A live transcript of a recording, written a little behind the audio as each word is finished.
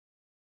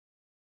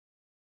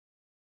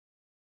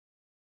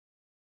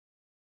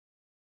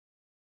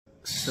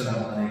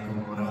السلام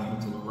عليكم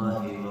ورحمة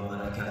الله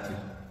وبركاته.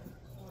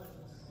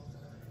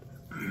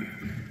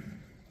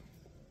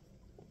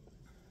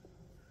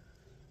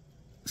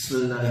 بسم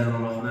الله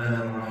الرحمن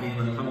الرحيم.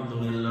 الحمد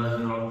لله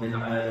رب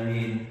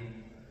العالمين،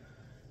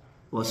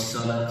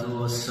 والصلاة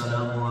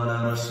والسلام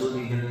على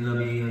رسوله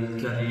النبي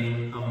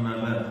الكريم، أما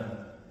بعد.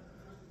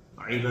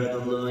 عباد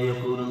الله،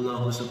 يقول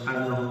الله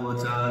سبحانه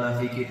وتعالى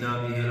في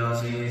كتابه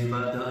العزيز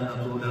بعد أن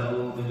أقول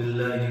أعوذ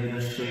بالله من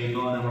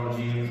الشيطان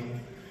الرجيم.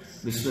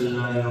 بسم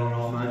الله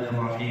الرحمن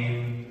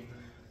الرحيم.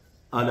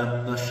 ألم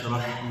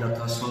نشرح لك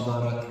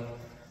صدرك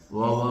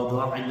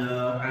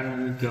ووضعنا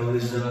عنك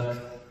وزرك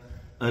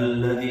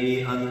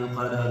الذي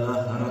أنقض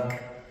ظهرك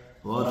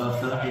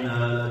ورفعنا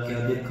لك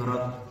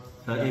ذكرك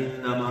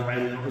فإن مع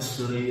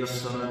العسر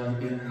يسرا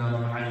إن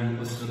مع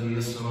العسر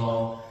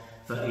يسرا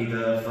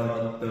فإذا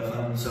فرغت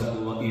فانصب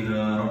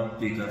وإلى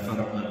ربك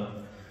فارغب.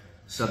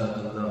 صدق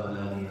الله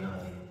العلي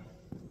العظيم.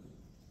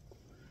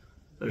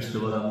 First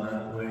of all, I'm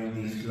not wearing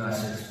these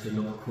glasses to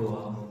look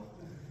cool.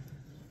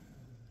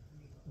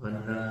 We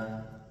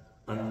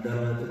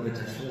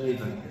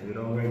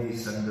don't wear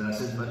these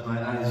sunglasses, but my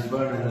eyes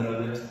burn a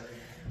little bit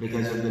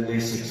because of the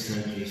basic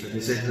surgery. So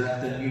this is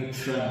not the new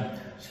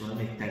trend. So I'll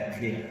make that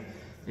clear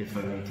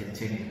before we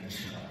continue,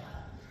 inshallah.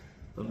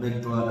 But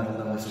make dua that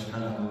Allah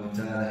subhanahu wa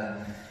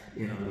ta'ala,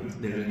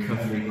 the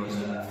recovery goes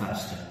a lot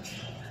faster,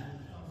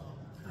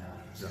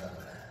 inshallah.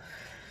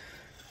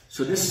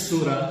 So this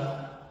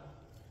surah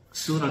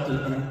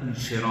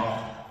Al-Inshirah,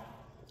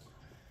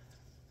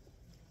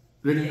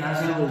 really, as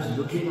I was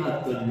looking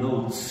at the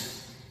notes,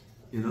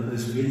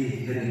 it's really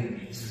hitting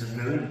me. This is a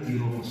very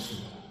beautiful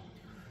surah.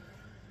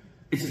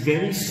 It's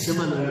very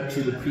similar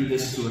to the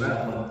previous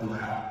surah of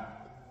Duha.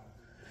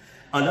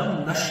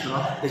 Alam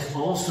Nashrah is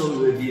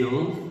also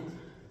revealed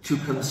to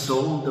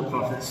console the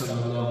Prophet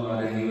sallallahu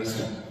alaihi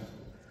wasallam.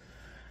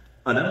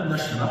 Alam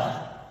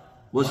Nashrah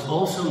was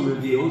also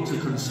revealed to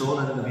console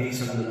the Nabi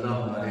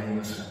sallallahu alaihi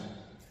wasallam.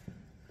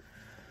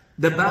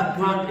 The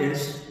background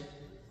is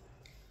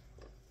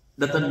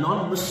that the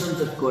non-Muslims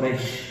of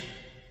Quraysh,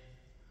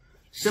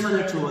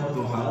 similar to what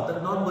Duha,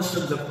 the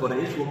non-Muslims of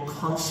Quraysh were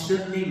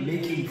constantly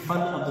making fun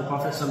of the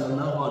Prophet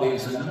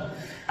ﷺ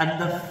and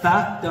the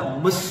fact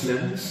that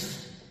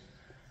Muslims,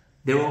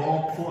 they were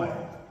all poor.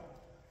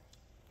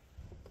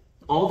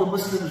 All the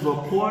Muslims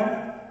were poor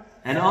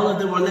and all of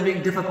them were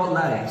living difficult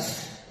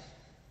lives.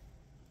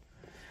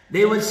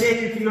 They would say,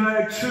 if you are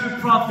a true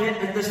prophet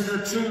and this is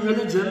a true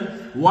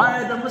religion,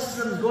 why are the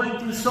Muslims going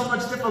through so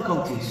much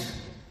difficulties?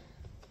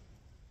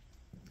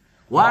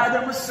 Why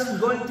are the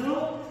Muslims going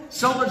through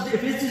so much?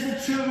 If this is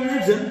a true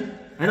religion,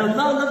 and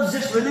Allah loves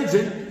this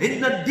religion,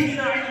 Inna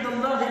ad-deena 'inda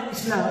Allahi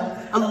al-Islam,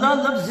 Allah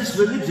loves this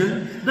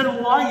religion,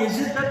 then why is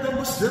it that the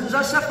Muslims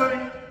are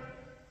suffering?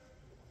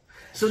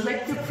 So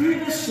like the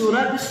previous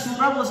surah, this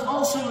surah was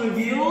also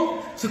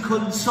revealed to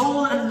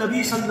console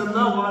Nabi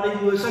sallallahu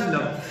alayhi wa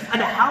sallam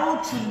and how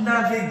to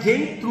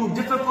navigate through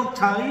difficult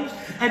times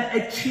and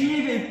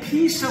achieve a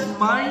peace of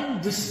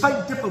mind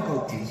despite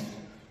difficulties.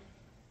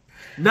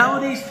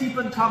 Nowadays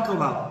people talk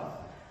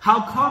about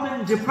how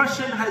common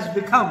depression has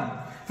become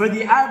for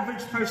the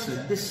average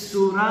person. This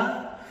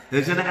surah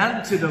is an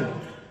antidote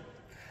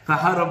for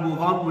how to move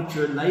on with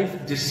your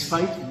life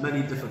despite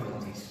many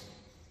difficulties.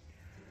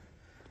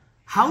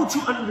 How to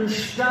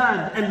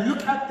understand and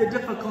look at the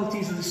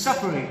difficulties and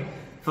suffering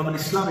from an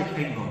Islamic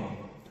angle.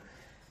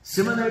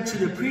 Similar to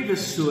the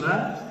previous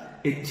surah,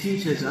 it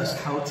teaches us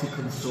how to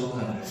console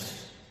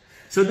others.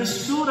 So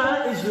this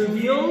surah is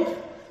revealed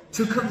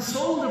to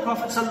console the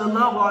Prophet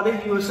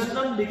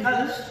ﷺ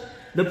because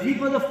the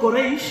people of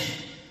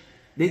Quraysh,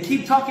 they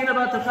keep talking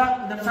about the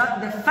fact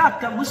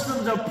that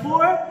Muslims are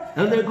poor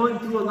and they're going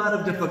through a lot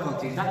of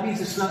difficulties. That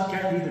means Islam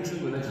can't be the true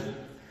religion.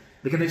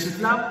 Because if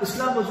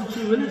Islam was a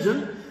true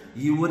religion,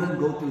 you wouldn't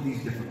go through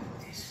these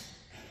difficulties.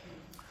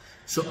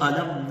 So,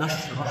 Alam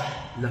Nashrah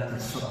Laka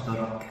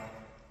Sadrak.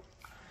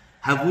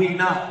 Have we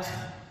not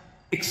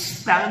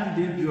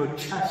expanded your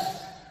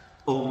chest,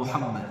 O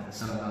Muhammad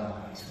sallallahu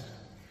alaihi wasallam?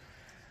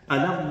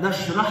 Alam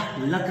Nashrah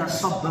Laka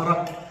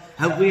Sadrak.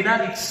 Have we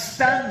not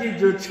expanded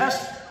your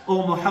chest,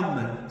 O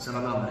Muhammad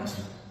sallallahu alaihi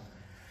wasallam?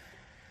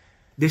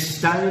 This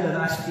style of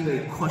asking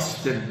a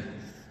question,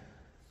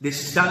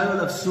 this style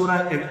of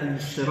Surah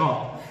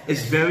Al-Inshirah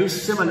is very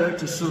similar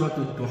to Surah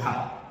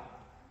Duha.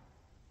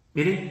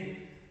 Meaning,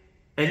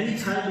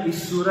 anytime a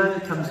surah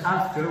comes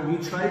after, we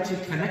try to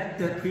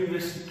connect it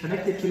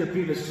to the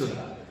previous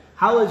surah.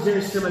 How is there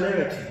a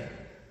similarity?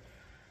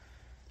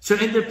 So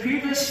in the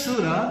previous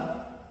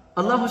surah,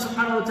 Allah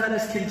subhanahu wa ta'ala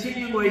is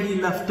continuing where He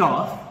left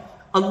off.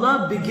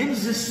 Allah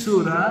begins this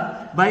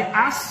surah by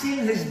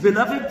asking His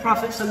beloved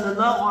Prophet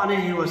sallallahu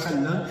alaihi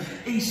wasallam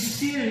a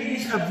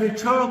series of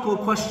rhetorical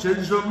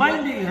questions,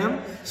 reminding him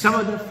some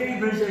of the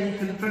favors that He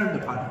conferred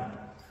upon him.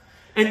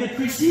 In the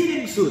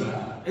preceding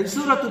surah, in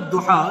Surah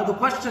Duha, the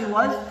question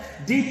was,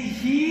 did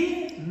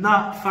He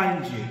not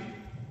find you?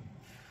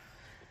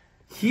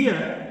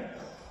 Here,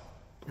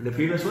 and the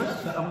previous was,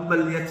 فَأَمَّا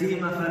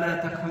الْيَتِيمَ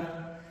فَلَا تَقْهَرْ.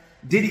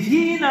 Did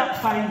He not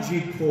find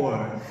you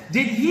poor?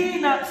 Did He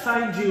not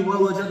find you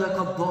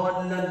وَوَجَدَكَ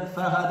ضَالًّا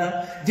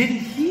فَهَدَى? Did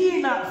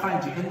He not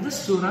find you? In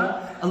this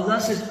surah, Allah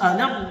says,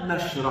 أَلَمْ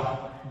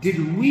نَشْرَحْ.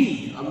 Did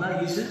we?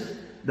 Allah uses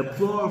the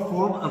plural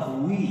form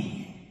of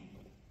we.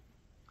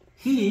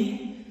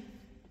 He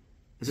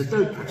is a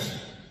third person.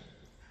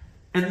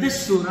 In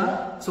this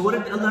surah, so what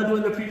did Allah do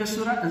in the previous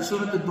surah? In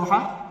Surah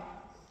Duha?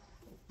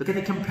 Look at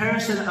the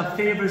comparison of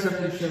favors of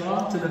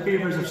Inshirah to the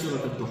favors of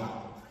Surah Duha.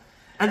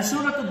 And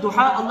Surah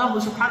Duha,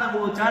 Allah subhanahu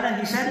wa ta'ala,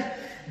 He said,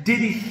 did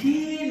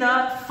He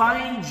not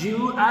find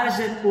you as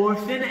an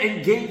orphan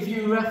and gave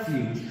you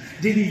refuge?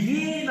 Did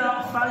He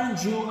not find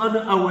you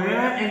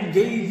unaware and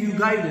gave you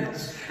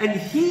guidance? And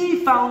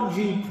He found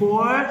you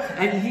poor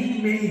and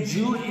He made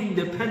you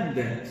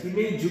independent. He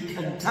made you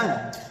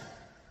content.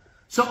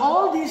 So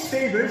all these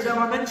favors that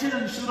were mentioned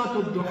in Surah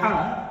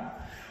Duha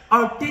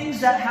are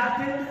things that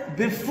happened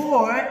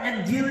before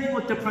and dealing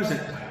with the present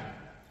time.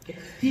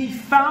 He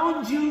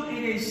found you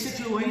in a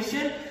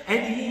situation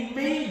and He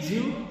made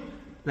you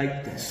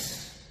like this.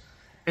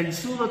 In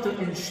Surah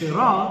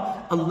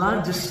Al-Inshirah,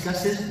 Allah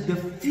discusses the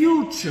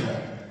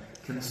future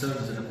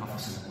concerns of the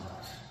Prophet.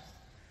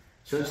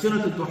 So in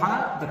Surah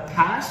Al-Duha, the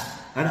past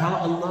and how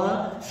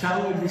Allah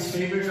showered His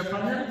favors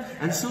upon him.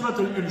 And Surah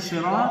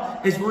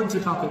Al-Inshirah is going to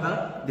talk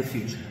about the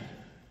future.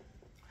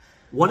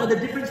 One of the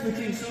differences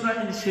between Surah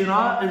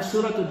Al-Inshirah and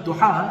Surah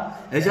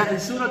Al-Duha is that in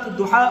Surah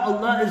Al-Duha,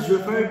 Allah is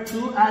referred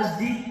to as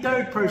the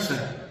third person.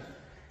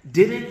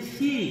 Didn't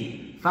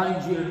He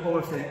find you an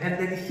orphan and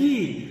then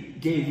He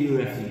gave you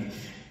refuge?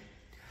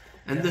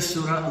 And this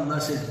surah, Allah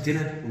says,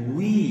 didn't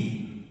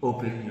we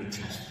open your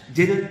chest?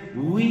 Didn't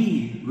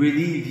we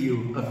relieve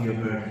you of your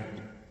burden?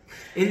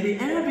 In the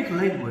Arabic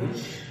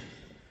language,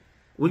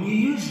 when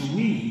you use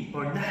we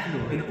or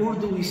nahnu, in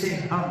Urdu we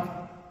say hum.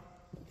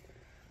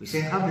 We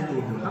say hum in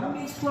Urdu. Hum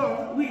means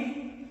plural,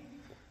 we.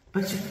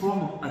 But it's a form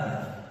of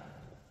adab.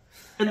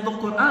 In the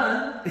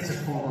Quran, it's a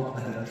form of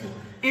adab too.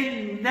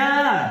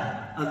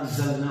 Inna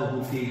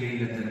anzalnahu fi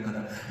laylatil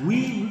qadr.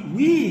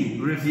 We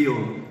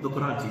revealed the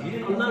Quran to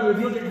you. Allah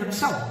revealed it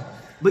Himself.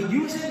 But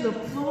using the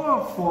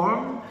plural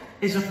form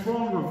is a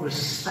form of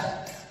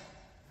respect.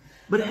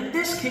 But in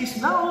this case,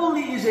 not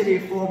only is it a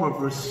form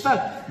of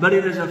respect, but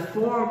it is a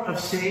form of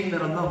saying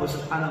that Allah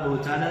subhanahu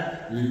wa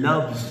ta'ala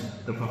loves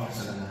the Prophet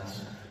sallallahu alaihi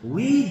wasallam.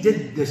 We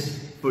did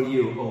this for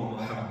you, O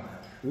Muhammad.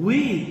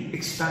 We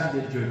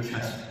expanded your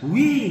chest.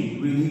 We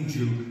relieved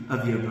you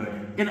of your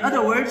burden. In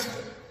other words,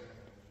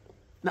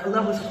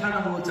 Allah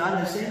subhanahu wa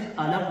ta'ala is saying,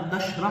 Alam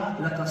nashrah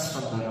laka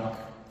sadrak.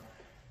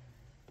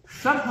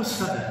 Sharh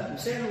sadr. We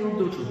say in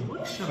Urdu too.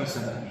 What does sharh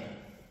sadr mean?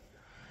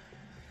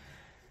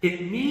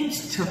 It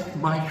means to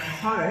my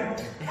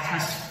heart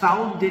has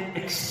found it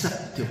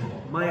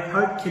acceptable. My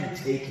heart can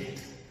take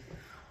it.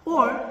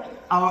 Or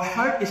our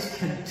heart is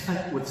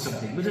content with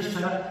something. I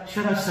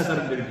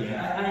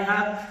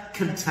have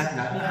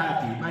contentment. I'm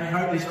happy. My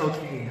heart is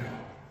okay now.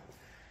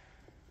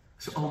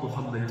 So, oh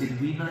Muhammad, did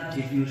we not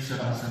give you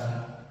sharh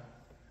sadr?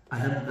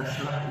 Alam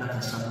nashrah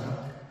laka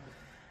sadrak.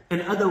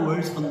 In other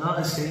words, Allah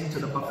is saying to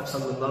the Prophet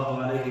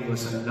sallallahu alaihi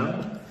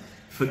wasallam,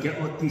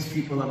 forget what these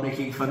people are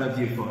making fun of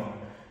you for.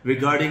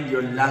 Regarding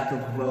your lack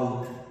of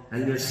wealth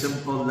and your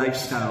simple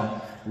lifestyle,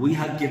 we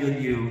have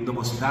given you the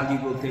most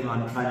valuable thing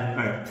on planet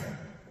Earth,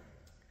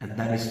 and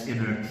that is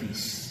inner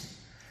peace.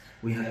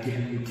 We have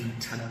given you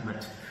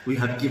contentment. We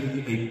have given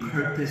you a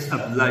purpose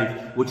of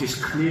life which is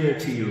clear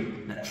to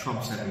you that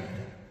trumps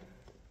everything.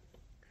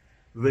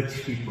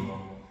 Rich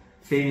people,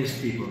 famous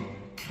people,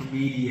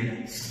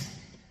 comedians,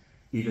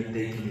 even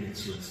they committed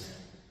suicide.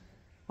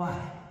 Why?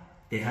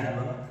 They had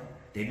wealth.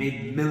 They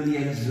made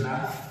millions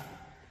laugh.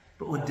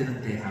 But what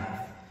didn't they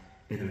have?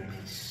 Inner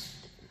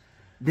peace.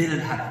 They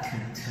didn't have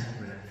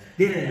contentment.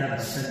 They didn't have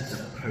a sense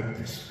of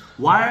purpose.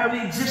 Why are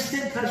we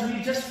existing? Because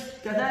we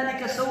just,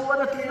 كَذَلِكَ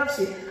سَوَّرَتْ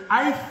لِنَفْسِي.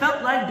 I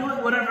felt like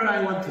doing whatever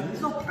I wanted.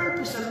 There's no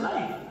purpose in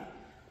life.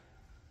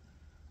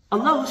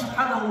 Allah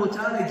subhanahu wa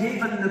ta'ala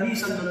gave an Nabi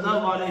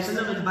sallallahu alayhi wa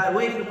sallam, and by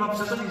way of the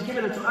Prophet sallallahu alayhi wa sallam, He's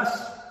given it to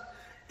us.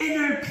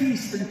 Inner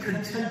peace and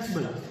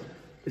contentment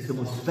is the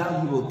most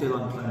valuable thing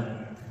on planet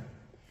Earth.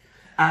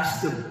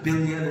 Ask the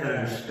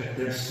billionaires if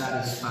they're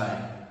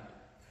satisfied.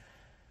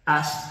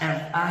 Ask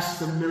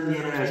the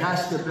millionaires,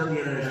 ask the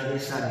billionaires, are they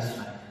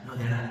satisfied? No,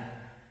 they're not.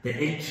 They're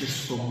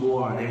anxious for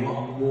more. They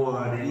want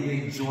more. They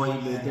need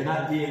enjoyment. They're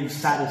not being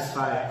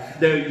satisfied.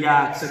 Their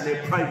yachts and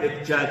their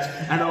private jets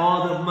and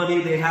all the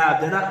money they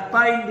have, they're not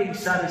finding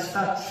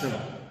satisfaction.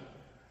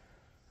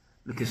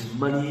 Because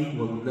money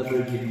will never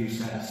give you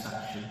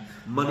satisfaction.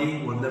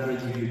 Money will never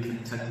give you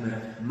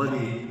contentment.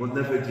 Money will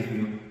never give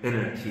you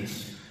inner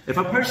peace. If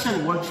a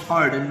person works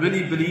hard and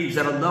really believes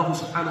that Allah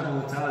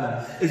subhanahu wa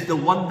ta'ala is the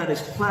one that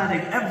is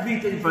planning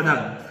everything for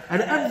them,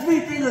 and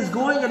everything is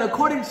going in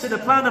accordance to the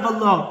plan of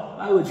Allah,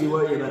 why would you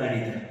worry about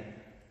anything?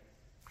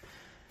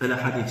 In a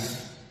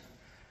hadith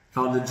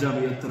found in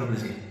Jami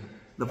al-Tirmidhi,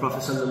 the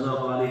Prophet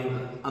sallallahu alayhi wa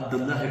sallam,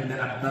 Abdullah ibn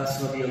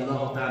Abbas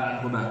radiyallahu ta'ala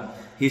anhuma,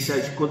 He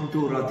says, كنت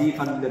رديف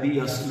النبي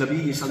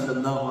صلى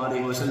الله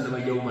عليه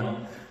وسلم يوما.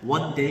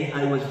 One day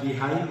I was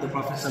behind the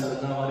Prophet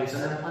sallallahu alaihi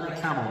wasallam on a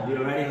camel. We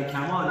were riding a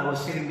camel and I was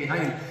sitting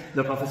behind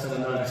the Prophet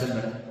sallallahu alaihi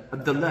wasallam.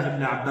 Abdullah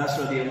ibn Abbas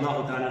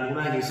radiallahu ta'ala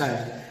anhuma, he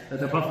says that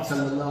the Prophet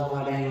sallallahu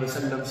alaihi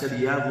wasallam said,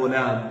 Ya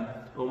ghulam,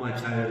 oh my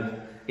child,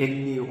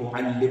 inni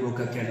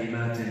u'allimuka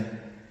kalimatin.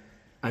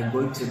 I'm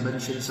going to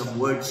mention some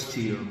words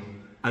to you.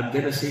 I'm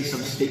going to say some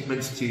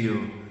statements to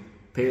you.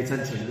 Pay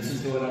attention. Listen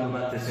to what I'm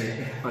about to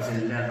say.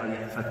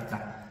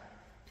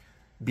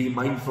 Be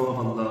mindful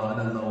of Allah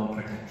and Allah will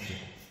protect you.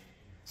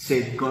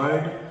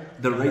 Safeguard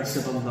the rights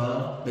of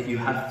Allah that you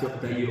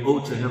owe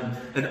to Him,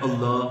 and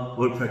Allah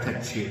will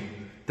protect you.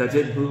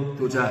 تَجِدْهُ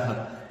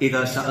تُجَاهَكَ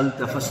إِذَا سَأَلْتَ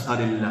فَاسْأَلِ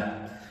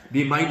اللَّهِ.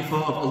 Be mindful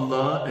of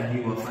Allah and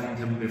you will find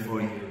Him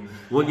before you.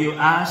 When you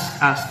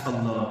ask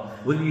Allah.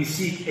 When you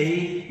seek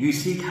aid, you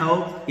seek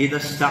help. إِذَا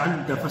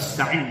اسْتَعِنْتَ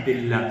فَاسْتَعِنْ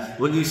بِاللَّهِ.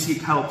 When you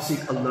seek help,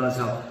 seek Allah's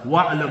help.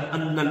 وَاعْلَمْ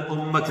أَنَّ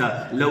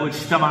الْأُمَّةَ لَوْ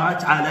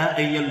اجْتَمَعَتْ عَلَىٰ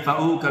أَن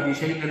يَنْفَعُوكَ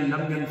بِشَيْءٍ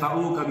لَمْ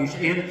يَنْفَعُوكَ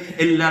بِشَيْءٍ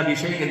إِلَّا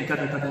بِشَيْءٍ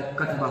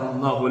كَتَبَهُ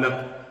اللَّهُ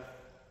لَكَ.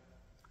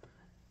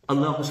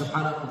 Allah subhanahu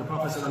wa ta'ala, the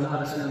Prophet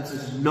sallallahu alaihi wasallam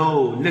says,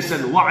 no,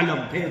 listen,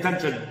 wa'alam, pay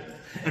attention.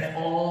 If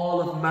all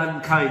of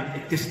mankind,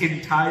 if this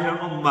entire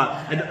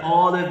ummah, and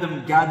all of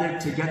them gathered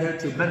together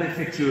to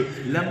benefit you,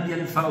 lam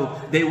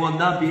yanfa'u, they will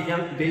not be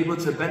able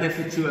to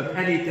benefit you of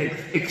anything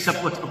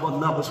except what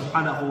Allah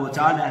subhanahu wa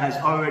ta'ala has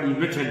already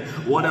written.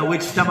 وَلَوْ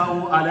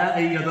اجْتَمَعُوا عَلَىٰ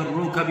أَن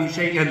يَضَرُّوكَ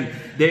بِشَيْءٍ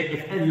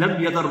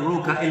لَمْ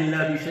يَضَرُّوكَ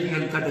إِلَّا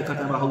بِشَيْءٍ قَدْ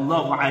كَتَبَهُ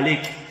اللَّهُ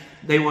عَلَيْكَ.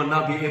 They will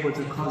not be able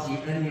to cause you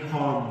any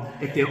harm.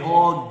 If they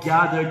all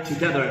gathered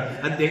together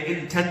and they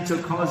intend to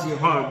cause you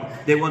harm,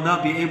 they will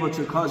not be able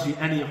to cause you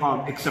any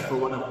harm except for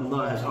what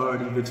Allah has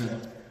already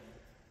written.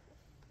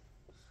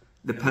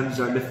 The pens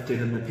are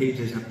lifted and the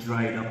pages have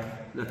dried up.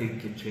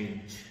 Nothing can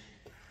change.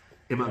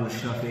 Imam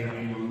al-Shafi'i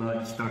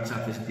rahimahullah starts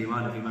off his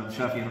diwan of Imam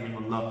Shafi'i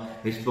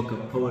rahimahullah, his book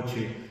of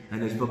poetry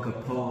and his book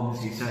of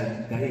poems. He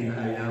said, دَعِي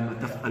الْأَيَّامَ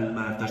تَفْعَلْ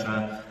مَا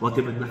تَشَاءُ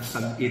وَتِبْ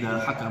نَفْسًا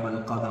إِذَا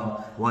حَكَمَ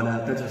الْقَضَى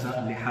وَلَا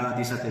تَجْزَأْ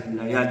لِحَادِثَةِ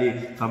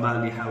اللَّيَالِ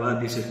فَمَا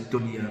لِحَوَادِثِ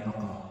الدُّنْيَا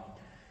بَقَى.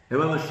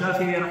 Imam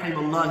al-Shafi'i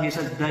rahimahullah, he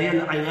says, دَعِي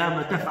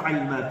الْأَيَّامَ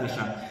تَفْعَلْ مَا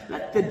تَشَاءُ.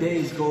 Let the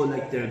days go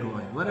like they're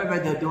going. Whatever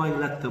they're doing,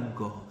 let them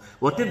go.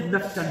 وَتِبْ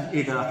نَفْسًا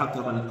إِذَا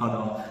حَكَمَ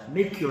الْقَضَى.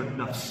 Make your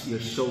nafs,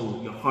 your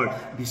soul, your heart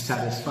be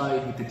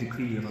satisfied with the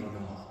decree of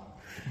Allah.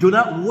 Do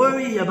not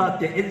worry about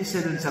the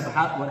incidents of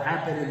what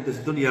happened in this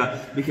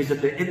dunya, because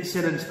of the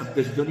incidents of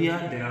this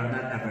dunya, they are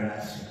not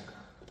everlasting.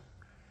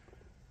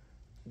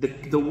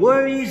 The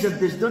worries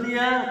of this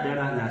dunya, they're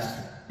not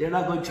lasting. They're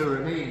not going to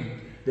remain.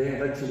 They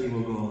eventually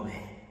will go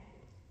away.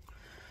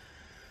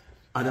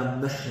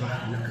 أَلَمْ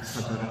نَشْرَحْ لَكَ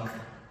صَدْرَكَ.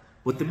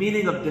 With the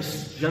meaning of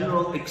this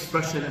general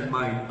expression in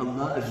mind,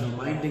 Allah is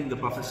reminding the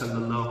Prophet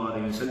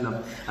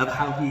ﷺ of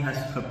how he has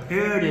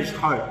prepared his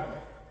heart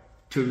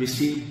to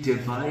receive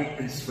divine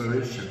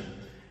inspiration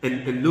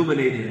and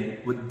illuminated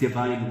it with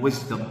divine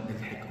wisdom and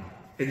hikmah.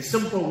 In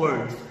simple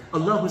words,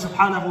 Allah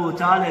subhanahu wa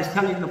ta'ala is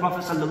telling the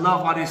Prophet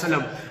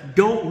ﷺ,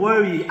 don't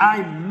worry,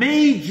 I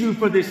made you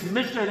for this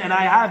mission and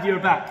I have your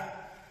back.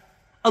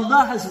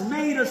 Allah has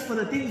made us for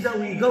the things that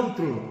we go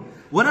through.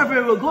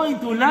 Whatever we're going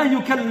through, لا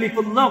يكلف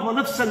الله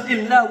نفسا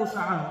إلا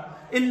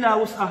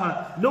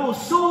وسعها. No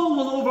soul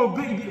will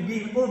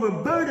be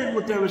overburdened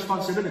with their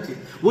responsibility.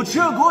 What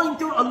you're going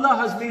through, Allah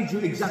has made you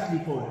exactly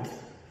for it.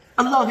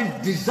 Allah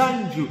has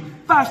designed you,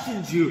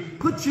 fashioned you,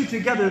 put you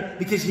together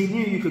because He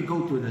knew you could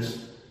go through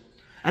this.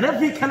 And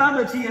every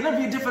calamity and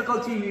every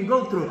difficulty you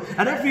go through,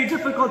 and every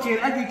difficulty and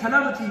every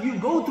calamity you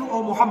go through,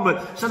 O Muhammad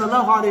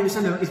sallallahu alayhi wa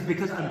sallam, is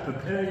because I'm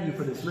preparing you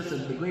for this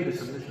mission, the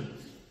greatest of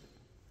missions.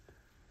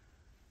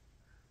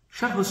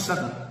 Sharh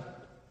al-Sadr.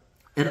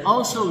 It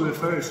also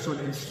refers to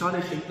an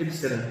astonishing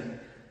incident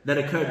that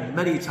occurred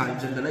many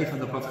times in the life of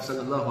the Prophet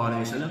sallallahu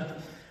alaihi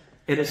wasallam.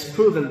 It is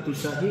proven to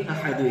Sahih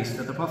hadith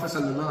that the Prophet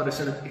sallallahu alaihi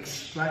wasallam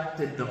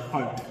extracted the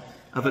heart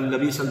of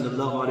Nabi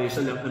sallallahu alaihi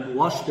wasallam and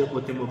washed it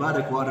with the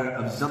Mubarak water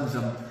of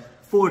Zamzam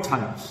 4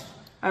 times.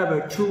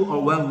 However, 2 are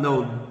well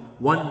known.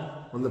 One,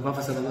 when the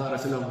Prophet sallallahu alaihi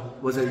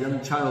wasallam was a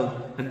young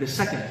child, and the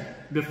second,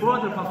 before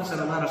the Prophet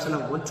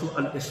ﷺ went to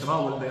Al-Isra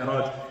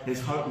wal-Mi'raj, his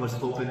heart was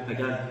opened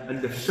again,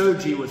 and the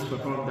surgery was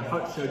performed, the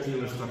heart surgery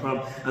was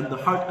performed, and the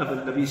heart of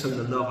the Nabi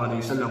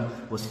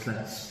ﷺ was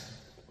cleansed.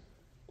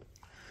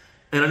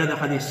 In another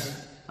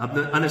hadith,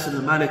 Anas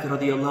ibn Malik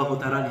radiyallahu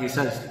ta'ala, he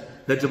says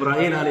that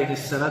Jibreel alayhi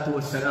salatu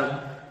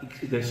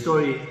wassalam, the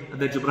story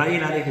that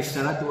Jibreel alayhi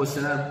salatu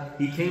wassalam,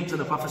 he came to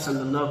the Prophet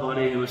sallallahu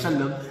alayhi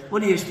wasallam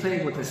when he was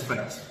playing with his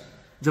friends.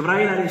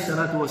 Jibreel alayhi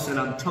salatu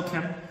wassalam took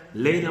him,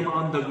 laid him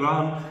on the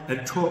ground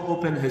and tore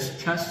open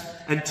his chest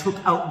and took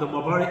out the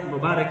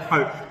Mubarak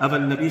heart of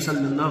Nabi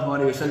sallallahu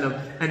alayhi wasallam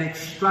and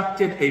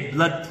extracted a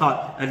blood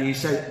clot, and he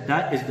said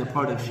that is the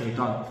part of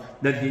shaitan.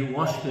 Then he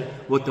washed it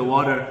with the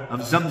water of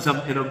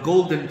Zamzam in a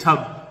golden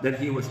tub. Then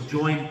he was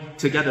joined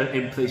together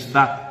and placed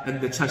back in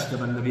the chest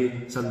of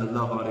Nabi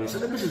sallallahu alayhi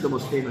wasallam. This is the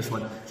most famous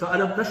one. So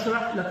alam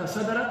nashrah laka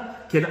sadra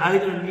can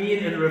either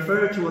mean and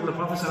refer to when the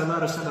Prophet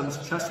sallallahu alayhi wasallam's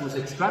chest was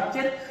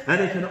extracted,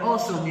 and it can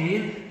also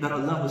mean that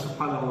Allah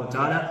subhanahu wa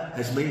ta'ala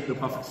has made the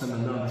Prophet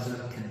sallallahu alayhi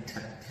wasallam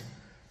content,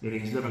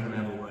 meaning he's never going to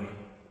have a worry.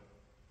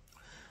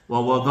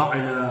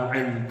 وَوَضَعْنَا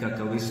عَنْكَ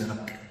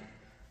وِزْرَكَ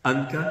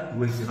أَنْكَ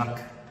وِزْرَكَ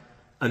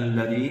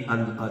الَّذِي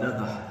أَنْقَذَ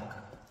ظَهْرَكَ.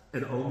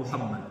 And O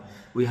Muhammad,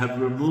 we have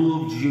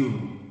removed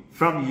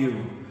from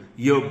you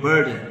your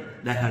burden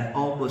that had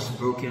almost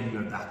broken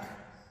your back.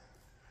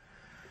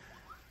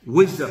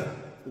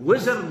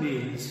 Wizr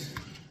means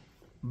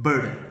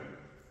burden.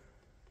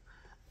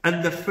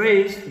 And the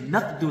phrase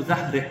naqdu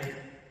dhahrik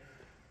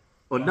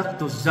or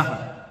naqdu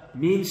zahr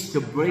means to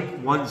break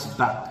one's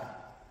back.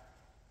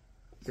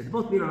 So they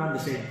both mean around the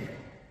same thing.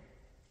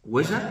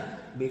 Wizr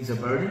means a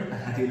burden, a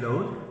heavy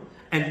load,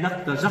 and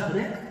naqdu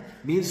zahrik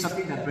means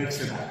something that breaks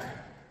your back.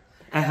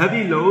 A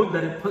heavy load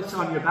that it puts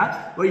on your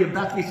back, where your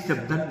back needs to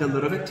bend a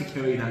little bit to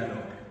carry that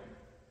load.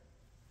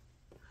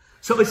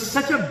 So it's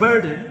such a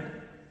burden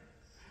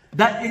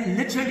that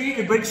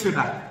it breaks your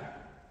back.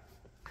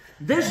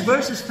 This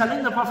verse is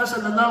telling the Prophet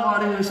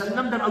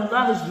ﷺ that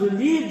Allah has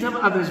relieved him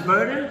of his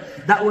burden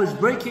that was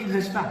breaking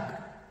his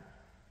back.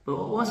 But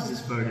what was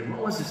this burden?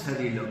 What was this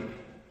heavy load?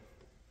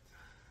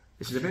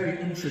 This is a very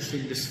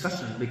interesting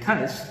discussion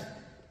because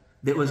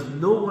there was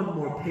no one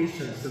more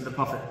patient than the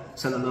Prophet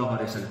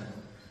ﷺ.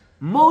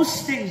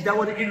 Most things that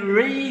would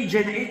enrage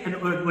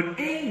and would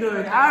anger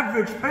an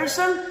average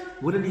person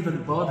wouldn't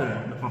even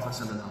bother the Prophet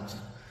ﷺ.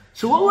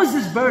 So what was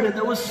this burden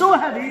that was so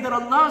heavy that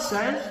Allah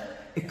says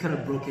it could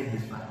have broken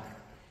his back?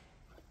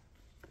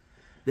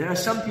 There are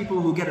some people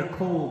who get a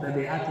cold and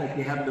they act like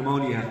they have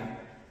pneumonia.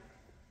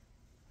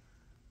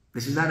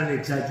 This is not an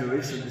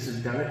exaggeration, this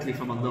is directly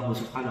from Allah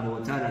subhanahu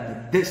wa ta'ala,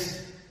 that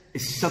this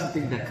is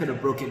something that could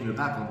have broken your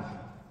back.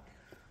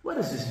 What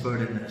is this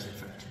burden that is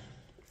referred to?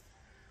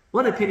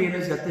 One opinion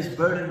is that this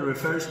burden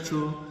refers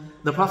to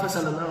the Prophet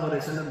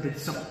ﷺ did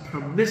some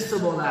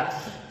permissible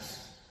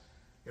actions.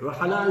 They were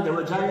halal, they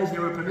were jaiz, they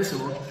were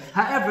permissible.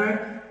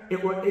 However,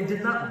 it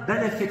did not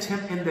benefit him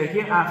in the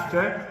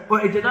hereafter,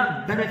 or it did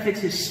not benefit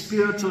his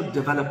spiritual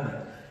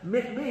development.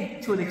 Maybe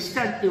to an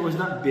extent, it was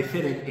not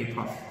befitting a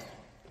prophet.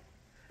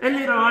 And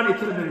later on, it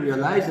could have been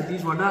realized that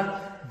these were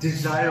not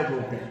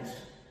desirable things.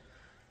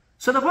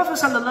 So the Prophet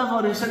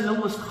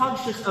ﷺ was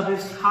conscious of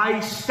his high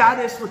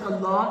status with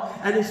Allah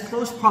and his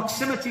close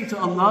proximity to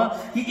Allah.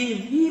 He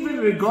even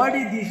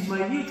regarded these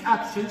minute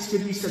actions to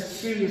be such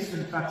serious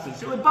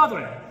infractions. It would bother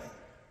him.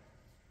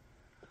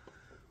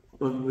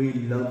 When we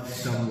love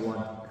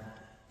someone,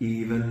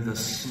 even the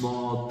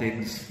small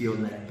things feel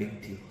like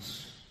big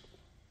deals.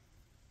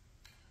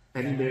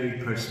 Any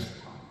married person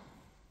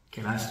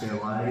can ask their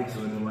wives,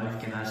 or the wife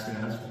can ask their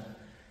husband.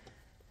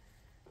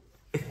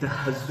 If the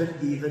husband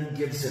even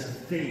gives a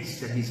face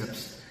that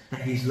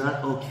he's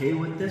not okay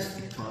with this,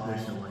 it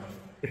bothers the wife,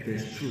 if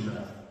there's true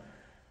love.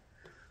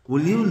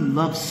 Will you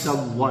love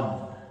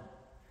someone,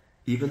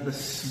 even the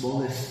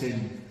smallest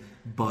thing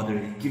bother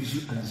you, gives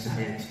you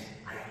anxiety?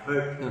 I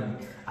hurt him,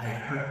 I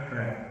hurt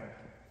her.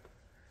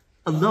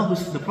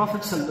 The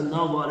Prophet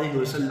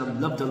ﷺ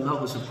loved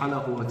Allah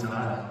subhanahu wa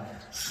ta'ala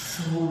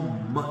so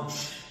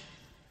much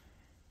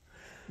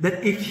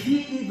that if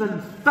he even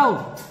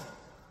felt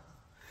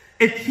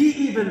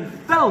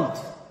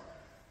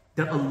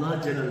that Allah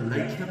didn't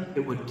like him, it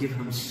would give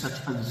him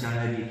such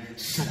anxiety,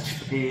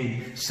 such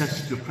pain,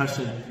 such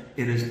depression.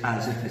 It is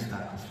as if his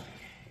back was breaking.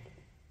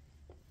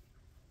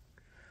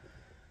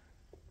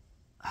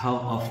 How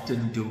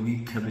often do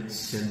we commit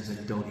sins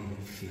and don't even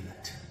feel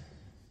it?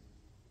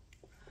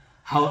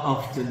 How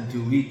often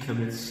do we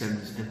commit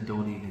sins and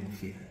don't even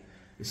feel it?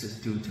 This is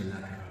due to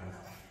lack of our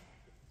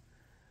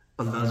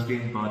love. Allah's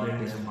being bothered,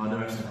 doesn't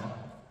bother us at all.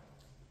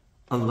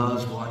 Allah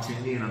is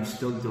watching me and I'm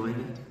still doing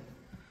it.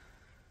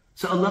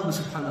 So Allah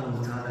subhanahu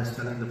wa ta'ala is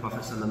telling the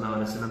Prophet sallallahu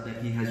alaihi wasallam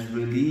that He has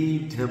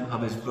relieved him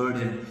of his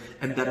burden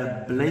and that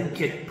a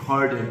blanket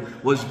pardon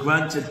was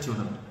granted to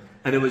him,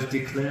 and it was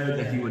declared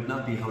that he would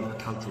not be held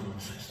accountable for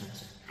such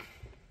things.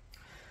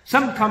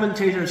 Some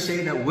commentators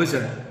say that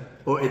wizr,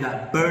 or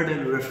that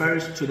burden,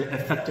 refers to the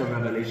effect of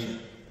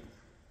revelation.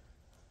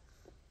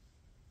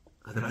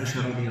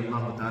 Aisha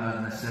radiallahu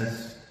ta'ala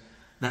says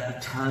that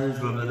at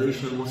times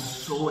revelation was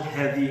so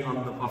heavy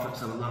on the Prophet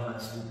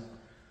ﷺ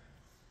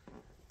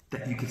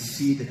that you could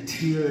see the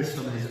tears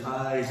from his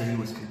eyes and he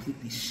was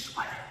completely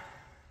sweating.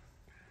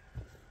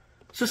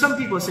 So some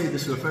people say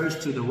this refers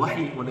to the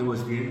wahi when it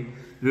was being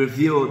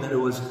revealed, that it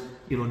was,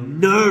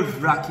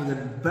 nerve-wracking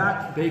and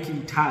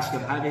back-breaking task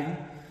of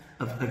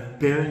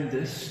bearing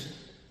this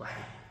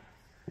wahi.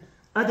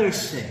 Others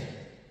say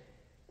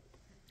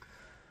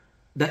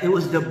that it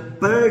was the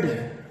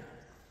burden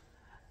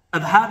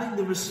of having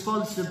the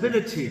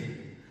responsibility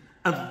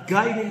of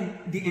guiding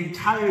the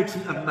entirety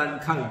of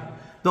mankind.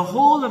 The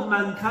whole of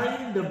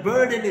mankind, the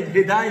burden in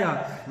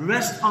hidayah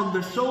rests on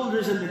the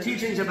shoulders and the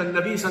teachings of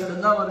Nabi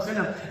sallallahu alaihi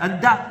wasallam,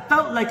 and that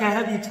felt like a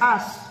heavy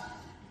task.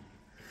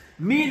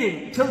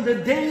 Meaning, till the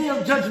day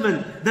of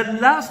judgment, the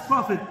last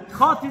prophet,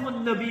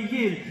 Khatimun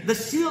Nabiyyin, the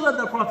seal of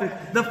the prophet,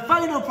 the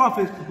final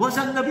prophet was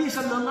Nabi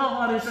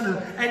sallallahu alaihi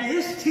wasallam, and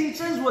his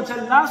teachings were to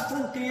last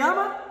till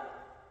Qiyamah.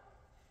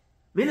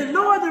 Meaning,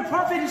 no other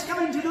prophet is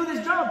coming to do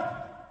this job.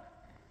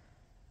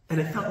 And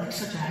it felt like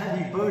such a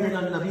heavy burden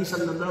on Nabi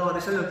sallallahu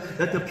alaihi wasallam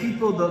that the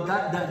people,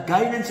 that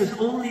guidance is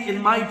only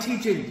in my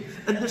teaching.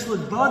 And this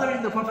was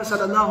bothering the Prophet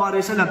sallallahu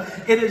alaihi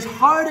wasallam. It is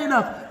hard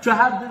enough to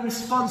have the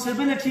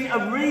responsibility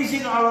of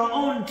raising our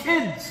own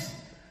kids.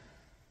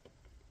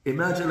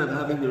 Imagine of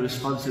having the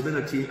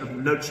responsibility of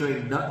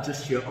nurturing not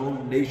just your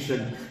own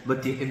nation,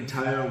 but the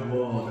entire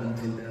world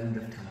until the end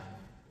of time.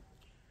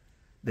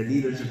 The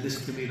leaders of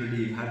this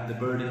community have the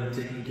burden of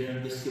taking care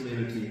of this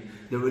community.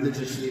 The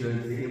religious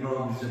leaders, the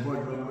imams, the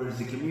board members,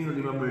 the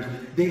community members,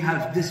 they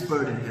have this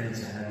burden, and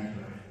it's a heavy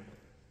burden.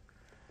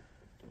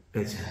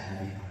 It's a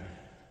heavy burden.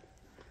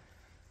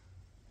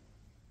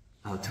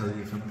 I'll tell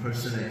you from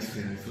personal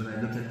experience, when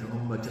I look at the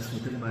ummah just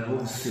within my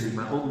own city,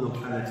 my own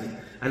locality,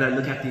 and I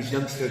look at these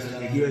youngsters and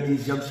I hear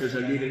these youngsters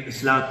are leaving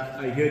Islam,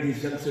 I hear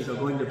these youngsters are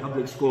going to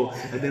public school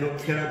and they don't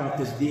care about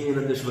this deen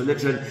and this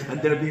religion, and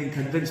they're being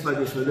convinced by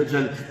this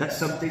religion that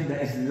something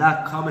that is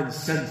lack common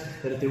sense,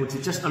 that if they were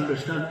to just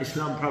understand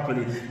Islam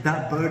properly,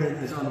 that burden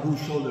is on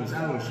whose shoulders?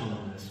 Our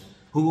shoulders.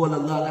 Who will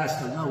Allah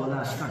ask? Allah will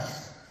ask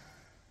us.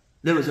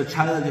 There was a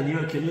child in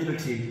your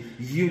community,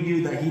 you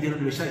knew that he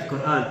didn't recite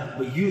Quran,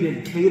 but you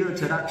didn't cater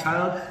to that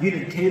child, you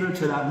didn't cater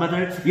to that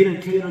mother, you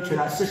didn't cater to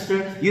that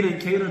sister, you didn't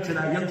cater to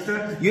that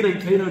youngster, you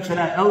didn't cater to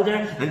that elder,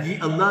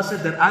 and Allah said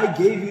that I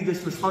gave you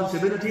this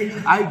responsibility,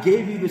 I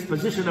gave you this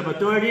position of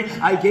authority,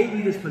 I gave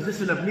you this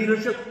position of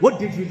leadership. What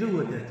did you do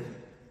with it?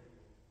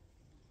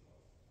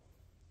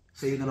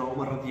 Sayyidina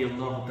Umar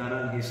radiallahu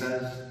ta'ala,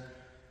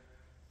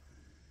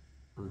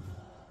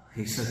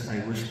 he says, I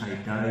wish I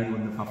died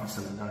when the Prophet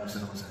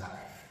ﷺ was alive.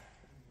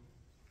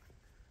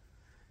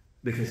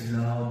 Because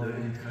now the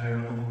entire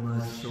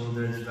Ummah's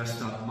shoulders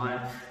rest on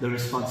mine. The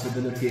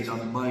responsibility is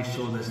on my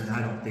shoulders, and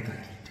I don't think I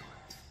can do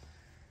it.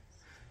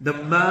 The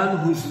man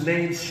whose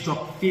name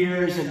struck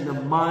fears in the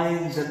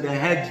minds and the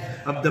heads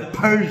of the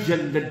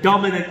Persian, the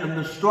dominant and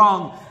the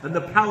strong and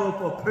the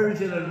powerful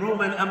Persian and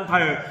Roman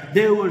Empire,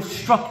 they were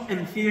struck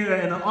in fear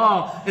and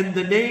awe in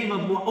the name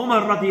of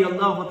Umar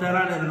radiallahu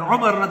ta'ala. And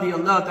Umar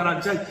radiallahu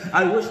ta'ala said,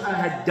 I wish I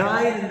had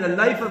died in the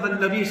life of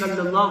Nabi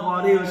sallallahu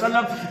alayhi wa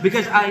sallam,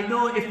 because I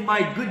know if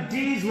my good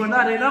deeds were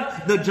not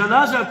enough, the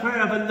janazah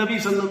prayer of Nabi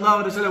sallallahu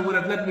alayhi wa sallam would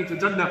have led me to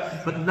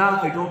Jannah. But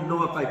now I don't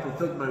know if I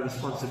fulfilled my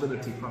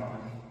responsibility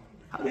properly.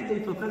 How did they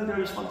fulfill their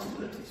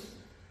responsibilities?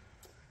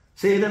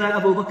 Sayyidina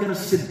Abu Bakr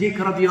as-Siddiq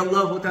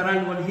radiallahu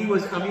ta'ala, when he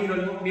was Amir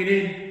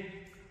al-Mu'mineen,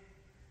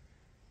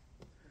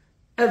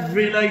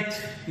 every night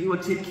he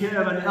would take care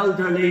of an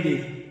elder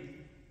lady.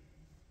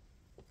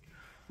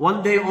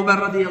 One day Umar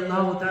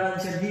radiallahu ta'ala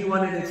said he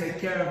wanted to take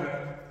care of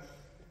her.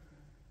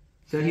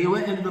 So he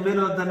went in the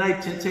middle of the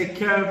night to take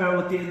care of her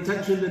with the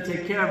intention to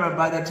take care of her.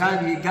 By the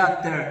time he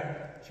got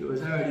there, she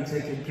was already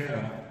taken care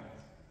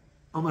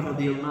of. Umar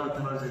radiallahu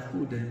ta'ala said,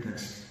 who did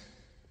this?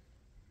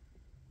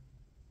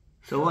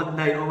 So one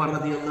night Umar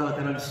radiallahu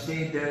ta'ala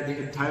stayed there the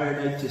entire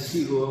night to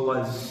see who it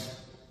was.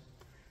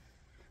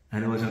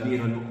 And it was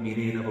Amir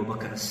al-Mu'mineen Abu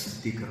Bakr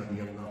as-Siddiq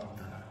radiallahu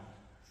ta'ala.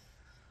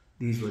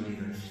 These were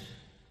leaders.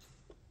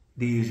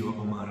 These were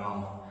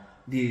Umara.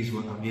 These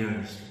were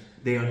Amirs.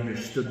 They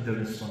understood the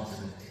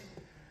responsibility.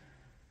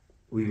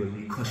 We will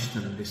be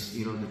questioned, this,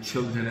 the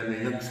children and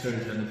the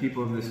youngsters and the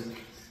people of this.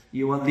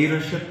 You want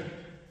leadership?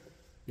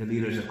 The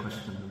leaders are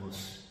questioned the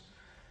most.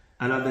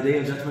 And on the day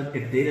of judgment,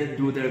 if they didn't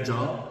do their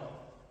job,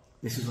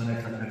 this is what I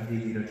tell every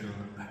leader to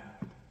remember.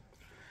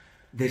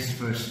 This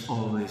verse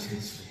always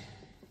hits me.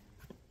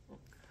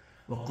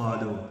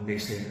 وَقَالُوا, they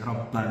say,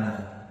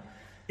 رَبَّنَا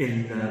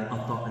إِنَّا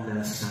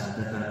أَطَعْنَا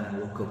سَادَتَنَا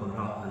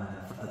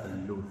وَكُبَرَاءَنَا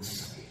فَأَضَلُّونَا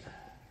السَّبِيلَ.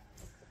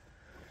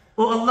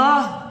 O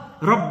Allah,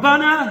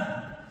 رَبَّنَا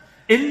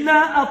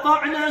إِنَّا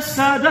أَطَعْنَا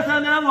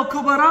سَادَتَنَا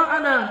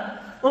وَكُبَرَاءَنَا.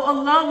 O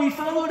Allah, we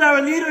followed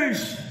our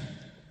leaders.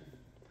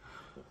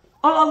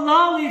 Oh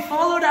Allah, we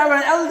followed our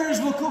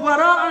elders.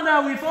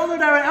 وَكُبَرَاءَنَا, we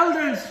followed our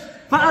elders.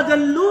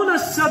 فَأَدَلُّونَ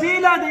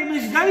السَّبِيلَ, they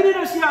misguided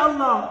us, Ya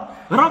Allah.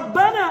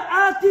 رَبَّنَا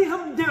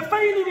آتِهِمْ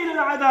ضِعْفَيْنِ مِنَ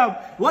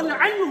الْعَذَابِ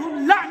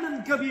وَالْعَنْهُمْ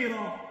لَعْنًا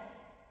كَبِيرًا.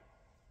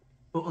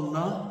 Oh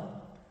Allah,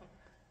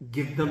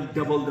 give them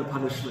double the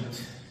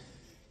punishment.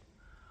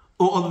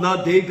 Oh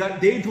Allah,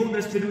 they told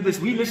us to do this,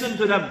 we listened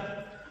to them.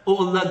 Oh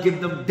Allah, give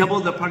them double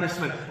the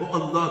punishment. Oh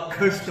Allah,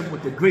 curse them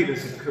with the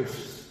greatest of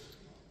curses.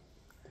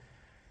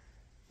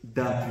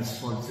 That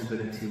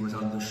responsibility was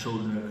on the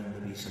shoulder of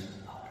Nabi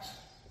sallallahu alaihi wasallam.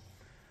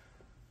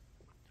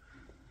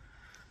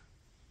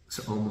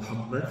 So, O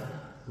Muhammad,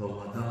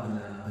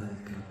 وَوَضَعْنَا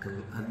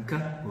عَنْكَ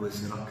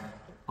وَزِرَكَ,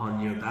 on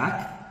your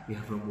back, we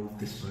have removed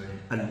this burden.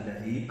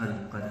 الَّذِي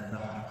أَنْقَذَ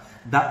ظَهْرَكَ.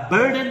 That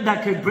burden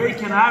that could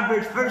break an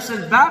average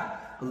person's back,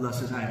 Allah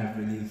says, I have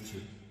relieved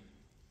you.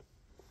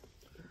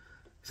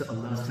 So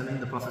Allah is telling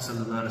the Prophet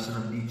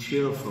ﷺ, be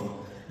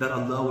cheerful, that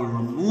Allah will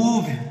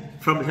remove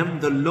from him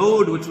the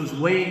load which was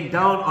weighing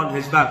down on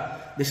his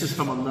back. This is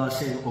from Allah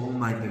saying, oh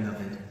my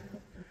beloved,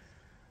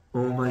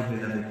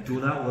 do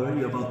not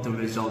worry about the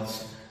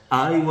results.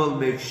 I will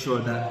make sure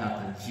that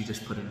happens. You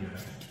just put in your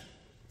effort.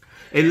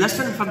 A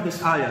lesson from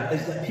this ayah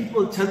is that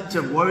people tend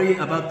to worry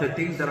about the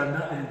things that are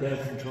not in their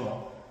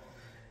control.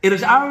 It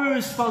is our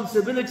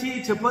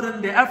responsibility to put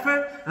in the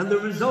effort, and the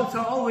results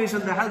are always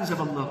in the hands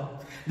of Allah.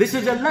 This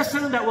is a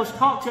lesson that was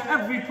taught to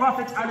every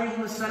Prophet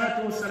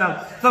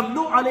ﷺ. From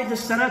Nuh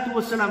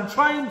ﷺ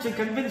trying to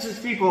convince his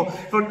people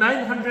for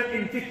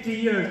 950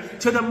 years,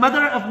 to the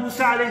mother of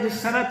Musa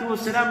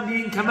ﷺ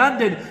being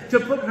commanded to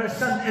put her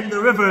son in the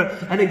river.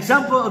 An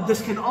example of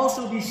this can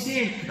also be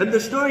seen in the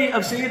story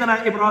of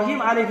Sayyidina Ibrahim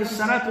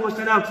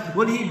ﷺ.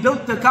 When he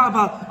built the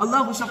Kaaba,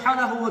 Allah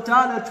subhanahu wa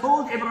ta'ala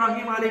told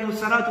Ibrahim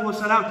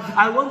ﷺ,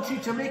 I want you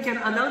to make an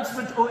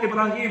announcement, O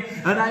Ibrahim,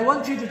 and I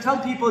want you to tell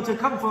people to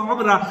come for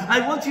Umrah. I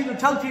want you to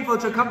tell people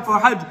to come for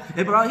Hajj.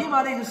 Ibrahim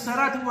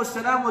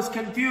ﷺ was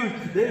confused.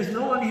 There is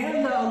no one here,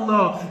 Ya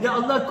Allah. Ya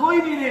Allah,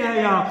 koi bhi nahi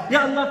hai ya.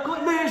 Ya Allah,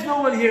 there is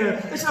no one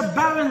here. It's a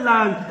barren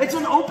land. It's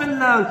an open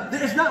land.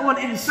 There is not one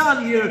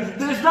insan here.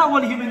 There is not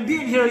one human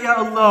being here, Ya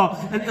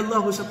Allah. And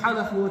Allah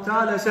subhanahu wa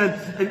ta'ala said,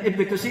 and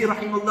Ibn Kathir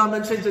rahimahullah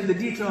mentions in the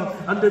detail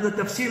under the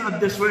tafsir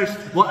of this verse,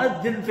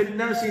 وَأَذِّن فِي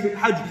النَّاسِ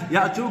بِالْحَجِّ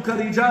يَأْتُوكَ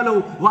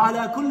رِجَالُ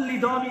وَعَلَى كُلِّ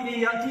دَامِنٍ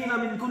يَأْتِينَ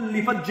مِنْ كُلِّ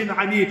فَجٍّ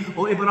عَمِيقٍ.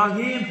 O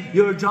Ibrahim,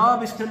 your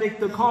job is to make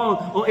the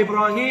call. O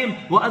Ibrahim,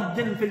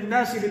 وَأَذِّن فِي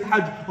النَّاسِ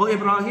بِالْحَجِّ. O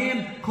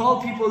Ibrahim,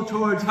 call people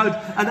towards Hajj,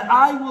 and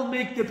I will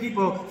make the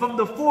people from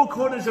the four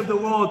corners of the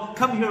world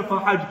come here for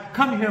Hajj,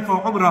 come here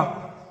for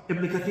Umrah.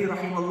 Ibn Kathir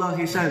rahimahullah,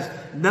 he says,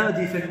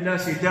 نَادِي فِي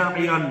النَّاسِ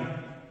دَاعِيًا.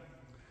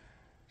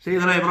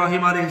 Sayyidina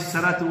Ibrahim alayhi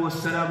salatu was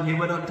salam, he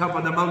went on top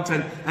of the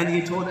mountain and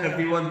he told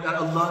everyone that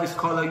Allah is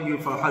calling you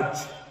for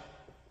Hajj.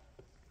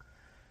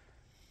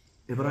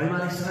 Ibrahim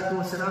alayhi salatu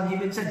was salam, he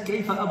even said,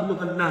 كَيْفَ أَبْلُغَ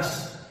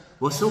النَّاسِ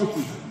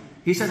وَصَوْتِي.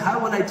 He said, how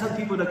will I tell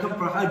people to come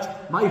for Hajj?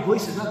 My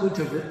voice is not going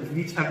to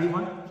reach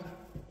everyone.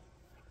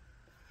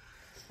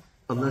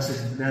 Allah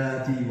says,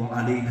 نَادِي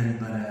وَعَلَيْنَا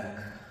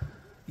الْبَلَاغِ.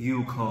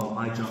 You call,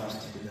 my job is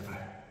to deliver.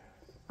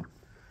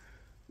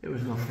 There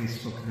was no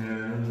Facebook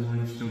there, there was no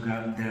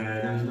Instagram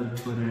there was no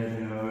Twitter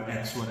there, or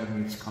X, whatever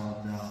it's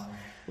called now.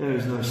 There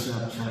was no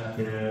Snapchat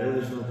there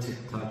was no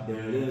TikTok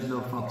there was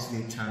no Fox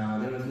News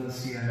channel, there was no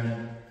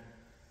CNN.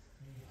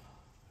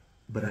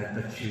 But I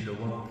bet you the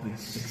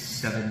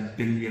 1.67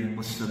 billion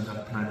Muslims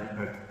on planet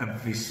Earth,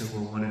 every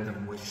single one of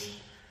them wish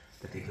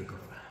that they could go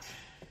for Hajj.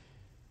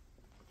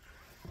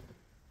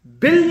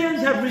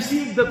 Billions have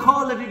received the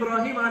call of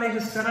Ibrahim alayhi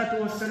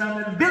salatu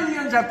wasalam, and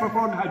billions have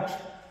performed Hajj.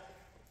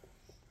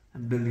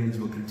 And billions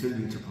will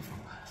continue to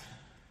perform Hajj.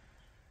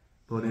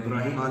 But when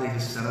Ibrahim alayhi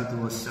salatu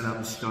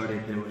wasalam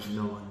started, there was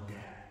no one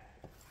there.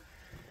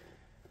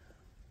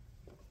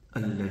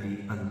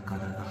 الَّذِي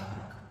أَنْقَذَ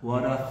ظَهْرَكَ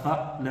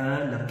وَرَفَعْنَا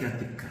لَكَ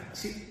ذِكْرَكَ.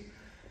 See,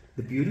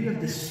 the beauty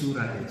of this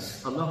surah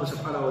is, Allah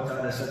subhanahu wa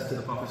ta'ala says to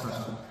the Prophet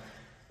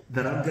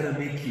that I'm going to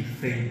make you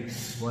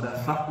famous.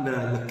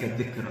 وَرَفَعْنَا لَكَ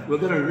ذِكْرَكَ. We're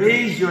going to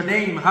raise your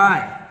name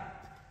high.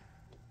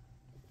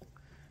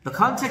 The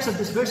context of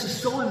this verse is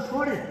so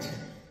important,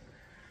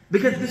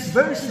 because this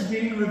verse is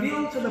being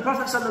revealed to the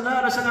Prophet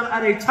ﷺ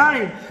at a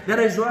time that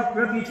his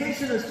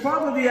reputation is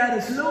probably at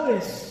its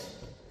lowest.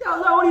 Ya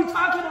Allah, what are you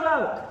talking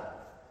about?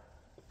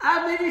 I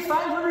have maybe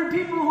 500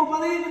 people who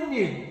believe in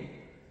me.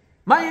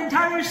 My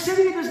entire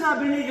city does not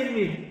believe in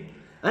me.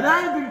 And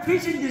I have been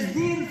preaching this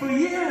deen for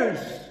years.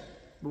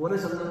 But what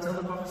does Allah tell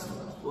the Prophet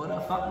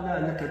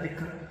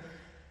ﷺ?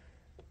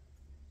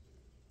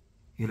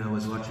 You know, I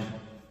was watching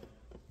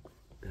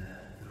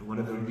one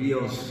of the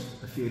reels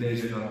a few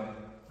days ago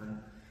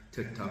on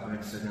TikTok or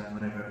Instagram,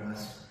 whatever it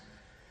was.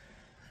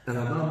 And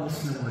a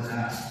non-Muslim was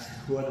asked,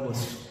 who are the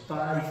most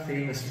 5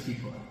 famous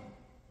people?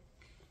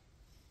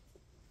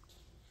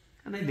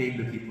 And they named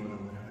the people or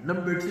whatever.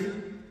 Number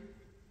 2,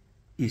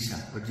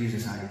 Isa, or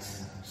Jesus alayhi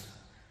salam.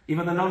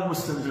 Even the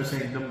non-Muslims are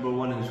saying number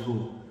 1 is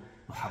who?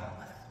 Muhammad.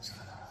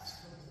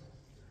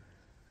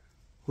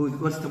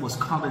 What's the most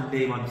common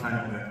name on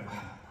planet Earth?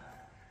 Muhammad.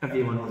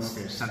 Everyone wants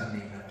their son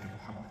named after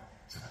Muhammad.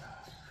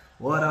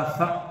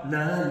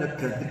 وَرَفَعْنَا لَكَ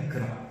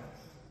ذِكْرًا.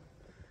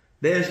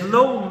 There is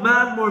no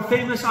man more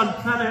famous on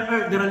planet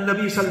Earth than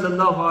Nabi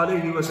sallallahu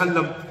alayhi wa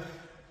sallam.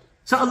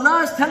 So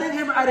Allah is telling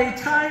him at a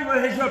time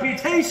where his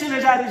reputation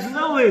is at its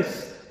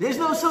lowest. There's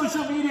no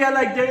social media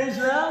like there is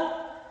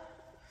now.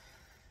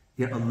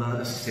 Yet Allah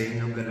is saying,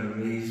 I'm going to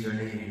raise your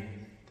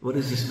name. What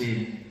does this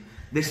mean?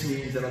 This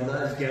means that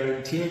Allah is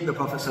guaranteeing the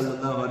Prophet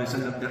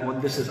ﷺ that when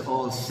this is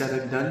all said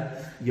and done,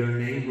 your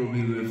name will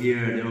be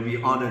revered, it will be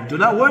honored. Do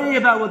not worry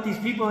about what these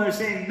people are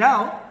saying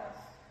now.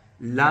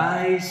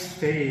 Lies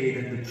fade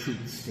and the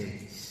truth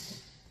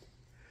stays.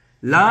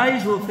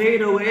 Lies will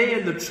fade away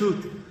and the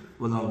truth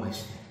will always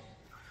stay.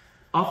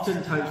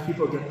 Oftentimes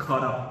people get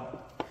caught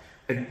up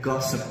in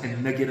gossip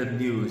and negative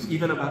news,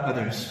 even about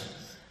others.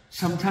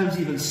 Sometimes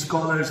even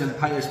scholars and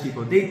pious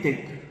people, they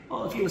think,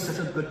 Oh, if he was such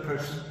a good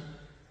person,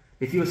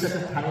 if he was such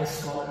a pious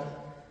scholar,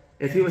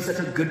 if he was such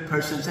a good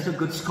person, such a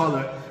good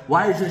scholar,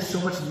 why is there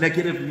so much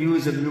negative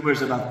news and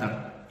rumors about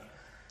them?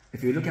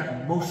 If you look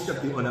at most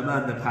of the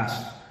ulama in the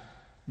past,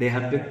 they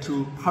have been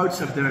through parts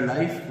of their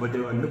life where they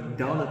were looked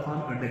down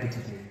upon or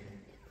negatively.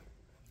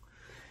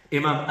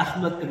 Imam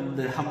Ahmad ibn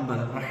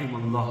Hanbal,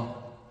 rahimahullah,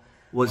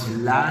 was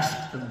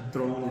lashed and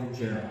thrown in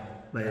jail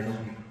by his own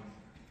people.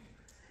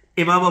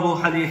 Imam Abu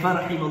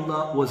Hanifa,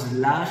 rahimahullah, was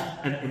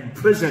lashed and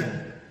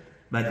imprisoned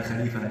by the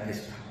Khalifa at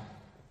his time.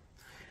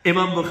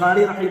 Imam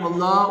Bukhari,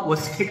 rahimahullah,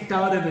 was kicked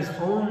out of his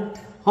own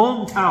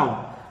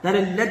hometown. That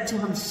it led to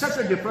him such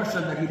a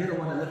depression that he didn't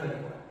want to live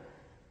anymore.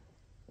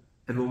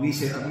 And when we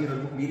say Amir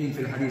al-Mu'mineen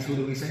fil Hadith, who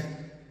do we say?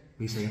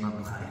 We say Imam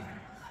Bukhari.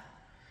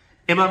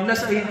 Imam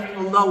Nasa'i,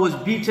 rahimahullah, was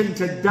beaten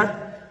to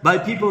death by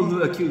people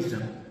who accused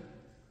him.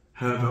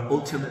 However,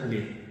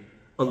 ultimately,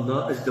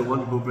 Allah is the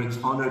one who brings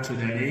honor to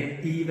their name,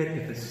 even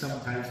if it's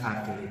sometimes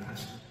after they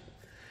pass away.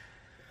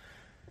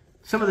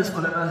 Some of the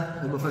ulama,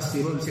 the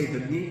mufassirun, say the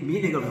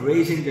meaning of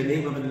raising the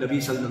name of the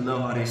Nabi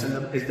sallallahu alayhi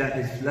wasallam is that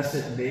his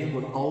blessed name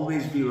will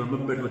always be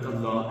remembered with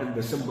Allah and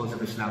the symbols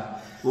of Islam.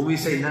 When we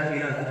say La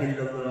ilaha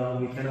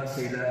illallah, we cannot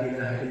say La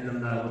ilaha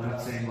illallah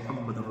without saying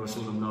Muhammadur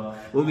Rasulullah.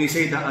 When we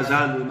say the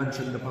azan, we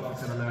mention the Prophet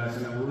sallallahu alayhi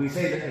wasallam. When we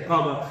say the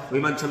iqamah, we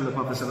mention the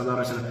Prophet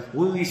sallallahu alayhi wasallam.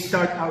 When we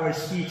start our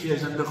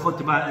speeches and the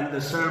khutbah and the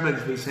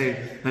sermons, we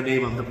say the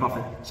name of the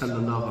Prophet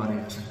sallallahu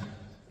alayhi wasallam.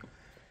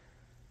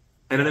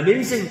 And an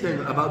amazing thing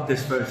about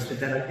this verse is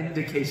that it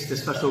indicates the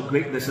special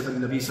greatness of the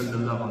Nabi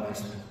sallallahu alayhi wa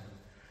sallam.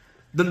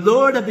 The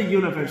Lord of the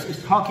universe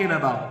is talking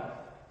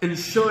about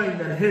ensuring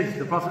that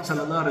the Prophet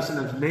sallallahu alayhi wa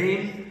sallam's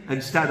name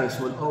and status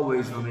will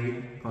always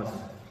remain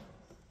positive.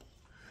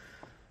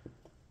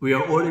 We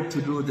are ordered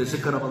to do the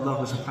zikr of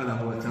Allah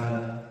subhanahu wa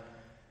ta'ala.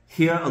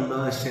 Here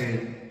Allah is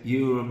saying,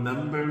 you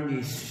remember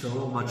me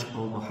so much,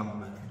 O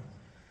Muhammad.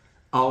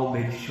 I'll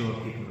make sure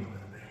people remember.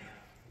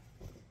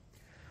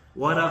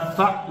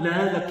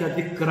 وَرَفَعْنَا لَكَ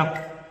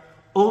ذِكْرَكَ.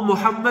 O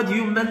Muhammad,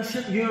 you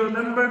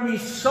remember me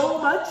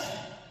so much.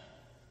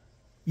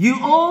 You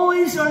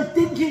always are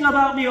thinking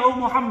about me, O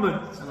Muhammad.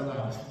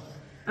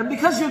 And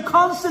because you're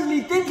constantly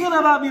thinking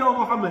about me, O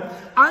Muhammad,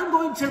 I'm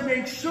going to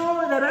make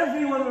sure that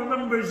everyone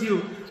remembers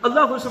you.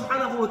 Allah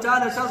subhanahu wa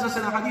ta'ala tells us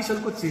in a hadith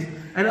al-Qudsi,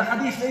 and a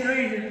hadith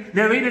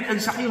narrated in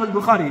Sahih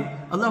al-Bukhari.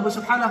 Allah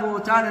subhanahu wa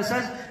ta'ala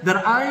says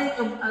that I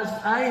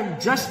am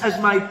just as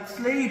my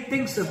slave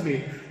thinks of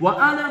me.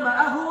 وَأَنَا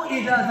مَعَهُ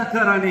إِذَا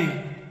ذَكَرَنِي.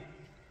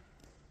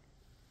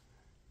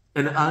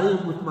 And I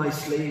am with my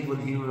slave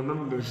when he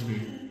remembers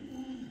me.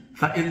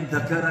 فَإِن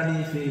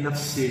ذَكَرَنِي فِي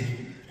نَفْسِي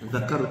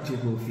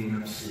ذَكَرْتُهُ فِي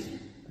نَفْسِي.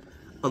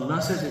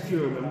 Allah says, if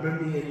you remember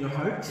me in your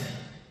heart,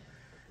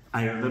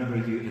 I remember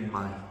you in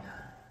mine.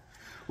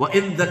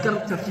 وَإِن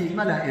ذَكَرْتَ فِي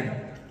مَلَئٍ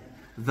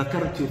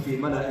ذَكَرْتُ فِي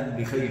مَلَئٍ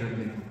بِخَيْرٍ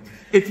مِنْهُ.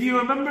 If you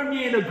remember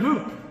me in a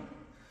group,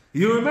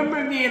 you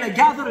remember me in a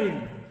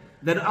gathering,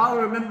 then I'll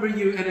remember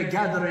you in a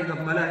gathering of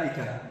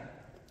malaika.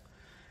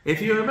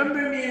 If you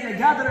remember me in a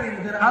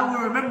gathering, then I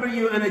will remember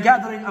you in a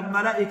gathering of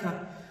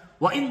malaika.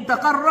 وَإِن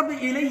تَقَرَّبِ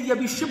إِلَيَّ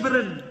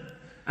بِشِبْرٍ.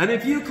 And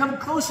if you come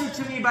closer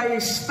to me by a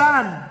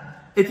span,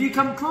 then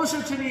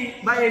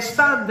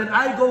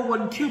I go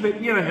 1 cubit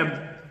near him.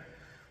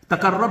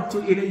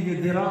 تَقَرَّبْتُ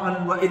إِلَيَّ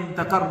ذِرَاءً وَإِن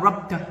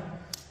تَقَرَّبْتَ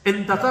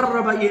إِن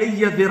تَقَرَّبَ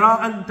إِلَيَّ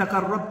ذِرَاءً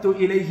تَقَرَّبْتُ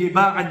إِلَيْهِ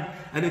بَاعًا.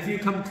 And if you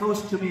come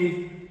close to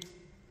me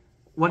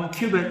 1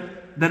 cubit,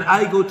 then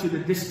I go to the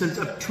distance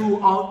of 2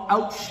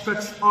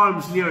 outstretched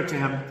arms near to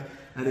him.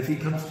 And if he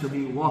comes to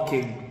me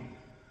walking,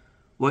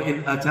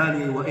 وَإِنْ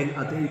أَتَانِي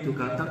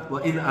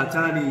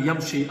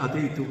يَمْشِي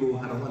أَتَيْتُهُ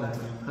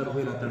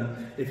هَرْوَلَةً.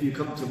 If you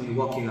come to me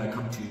walking, I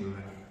come to you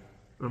running.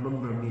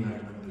 Remember me, I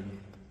remember you.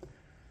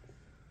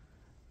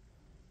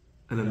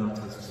 And Allah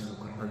tells us in the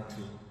Quran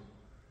too,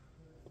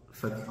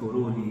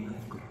 فَاذْكُرُونِي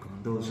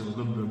أَذْكُرْكُمْ. Those who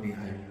remember me, I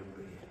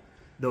remember you.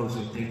 Those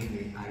who thank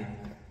me, I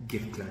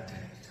give glad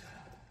tidings to them.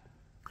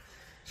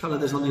 Inshallah,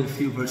 there's only a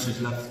few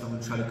verses left. I'm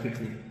going to try to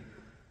quickly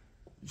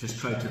just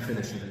try to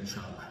finish it,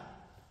 inshallah.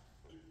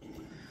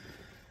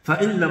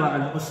 فَإِنَّ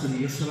مَعَ الْعُسْرِ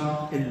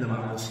يُسْرًا إِنَّ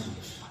مَعَ الْعُسْرِ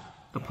يُسْرًا.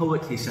 The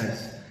poet, he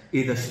says,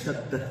 إِذَا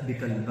اشْتَدَّتْ بِكَ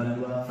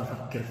الْبَلْوَى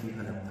فَفَكِّرْ فِي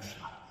أَلَمْ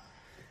نَشْرَحْ.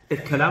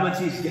 If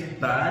calamities get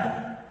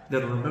bad,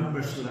 then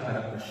remember Surah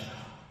Alam Nashrah.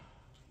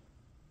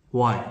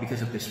 Why?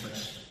 Because of this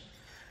verse.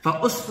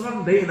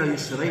 فَأُسْرًا بَيْنَ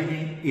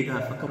يُسْرَيْنِ إِذَا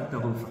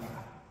فَكَرْتَهُ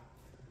فَفْرَحْ.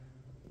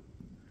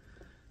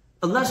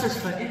 Allah says,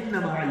 فَإِنَّ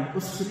مَعَ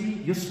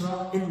الْعُسْرِ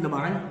يُسْرًا إِنَّ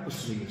مَعَ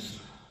الْعُسْرِ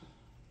يُسْرًا.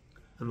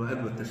 And we'll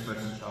end with this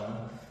verse,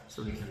 inshallah,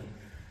 so we can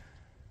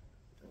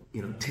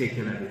take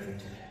in everything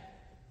today.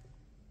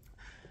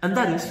 And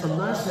that is,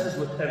 Allah says,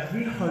 with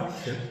every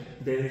hardship,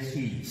 there is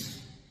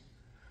ease.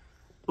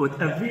 With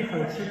every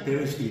hardship, there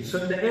is ease.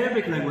 So in the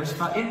Arabic language,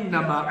 فَإِنَّ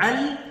مَعَ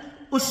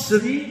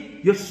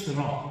الْأُسْرِ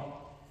يُسْرًا.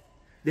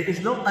 There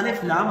is no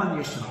alif, lam, and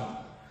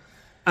yusra.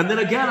 And then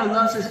again,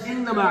 Allah says,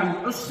 إِنَّ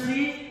مَعَ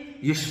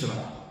الْأُسْرِ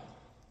يُسْرًا.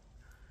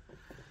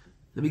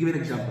 Let me give you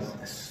an example of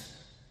this.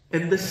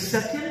 In the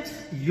second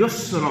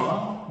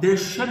yusra, there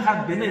should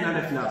have been an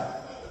alif, lam.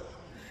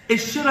 It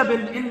should have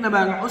been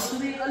إِنَّمَا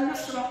الْعُسْرِ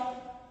الْيُسْرَ.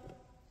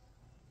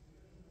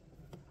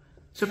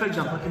 So for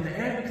example, in the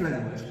Arabic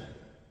language,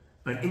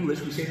 or in English,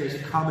 we say there's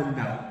a common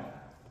noun.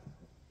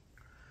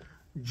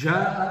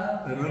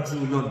 جَاءَ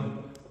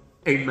رَجُلٌ,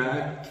 a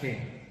man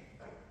came.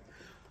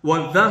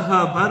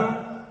 وَذَهَبَ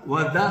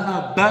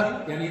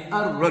يعني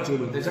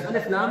الرَّجُلُ. There's an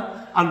alif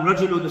lam,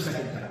 al-rajulu the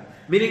second time.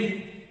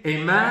 Meaning,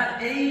 a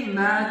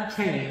man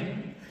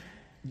came,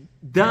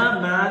 the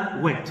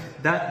man went.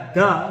 That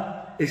the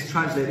is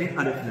translating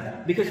alif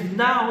lam. Because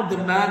now the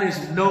man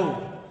is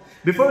known.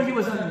 Before he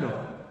was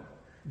unknown.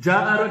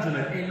 جَاءَ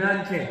رَجُلًا, a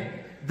man came.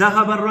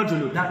 ذَهَبَ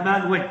الرَّجُلُ, that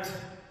man went.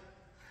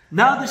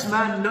 Now this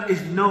man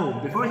is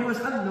known. Before he was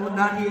unknown,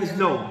 now he is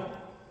known.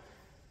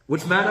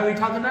 Which man are we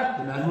talking about?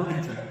 The man who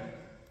entered.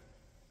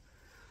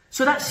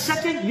 So that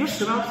second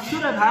yusra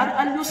should have had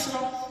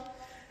al-yusra.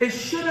 It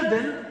should have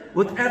been,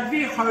 with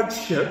every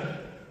hardship,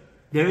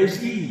 there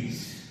is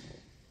ease.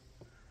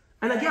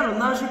 And again,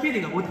 Allah is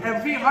repeating it. With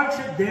every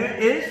hardship, there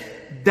is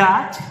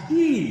that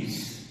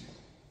ease.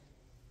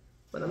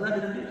 But Allah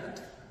didn't do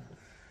that.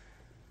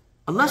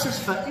 Allah says,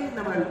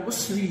 فَإِنَّمَا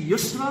الْأُسْرِ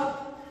يُسْرًا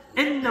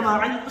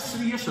إِنَّمَا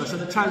الْأُسْرِ يُسْرًا. So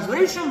the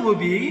translation will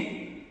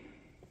be,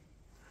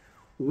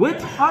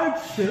 with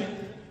hardship,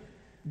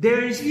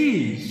 there is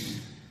ease.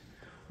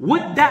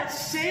 With that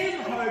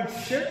same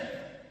hardship,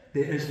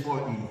 there is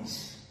more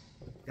ease.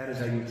 That is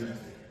how you translate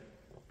it.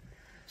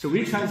 So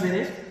we translate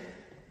it,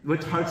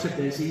 with hardship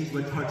there is ease,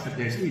 with hardship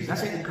there is ease.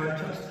 That's an incorrect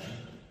translation.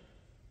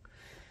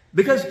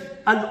 Because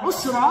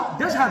al-usra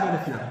does have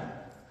alif lam.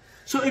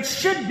 So it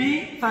should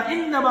be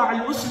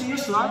فَإِنَّمَا الْأُسْرِ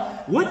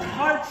يُسْرًا. With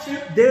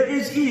hardship there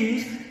is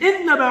ease.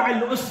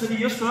 إِنَّمَا الْأُسْرِ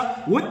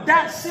يُسْرًا. With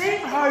that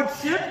same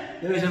hardship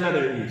there is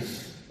another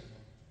ease.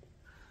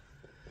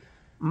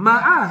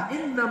 Ma'ah,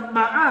 inna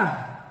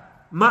ma'ah.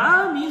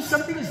 Ma'ah means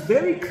something is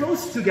very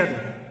close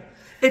together.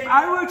 If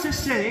I were to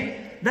say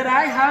that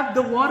I have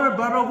the water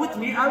bottle with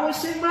me, I will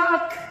say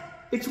ma'ak.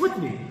 It's with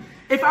me.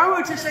 If I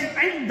were to say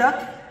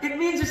indak, it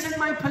means it's in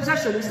my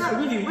possession. It's not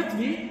really with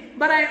me,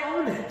 but I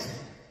own it.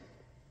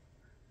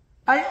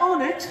 I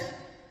own it.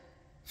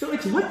 So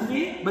it's with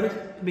me,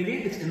 but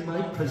meaning it's in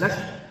my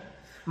possession.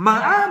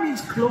 Ma'a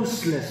means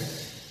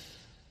closeness.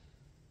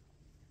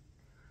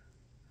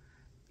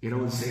 You know,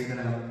 we say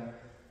that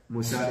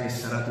Musa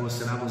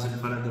ﷺ was in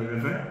front of the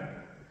river,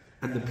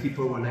 and the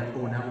people were like,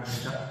 oh, now we're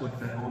stuck with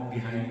the home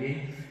behind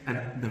me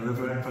and the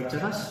river in front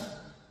of us.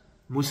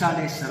 Musa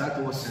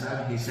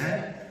ﷺ, he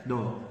said,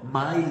 no,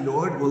 my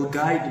Lord will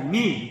guide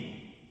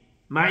me.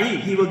 Ma'i,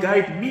 he will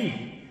guide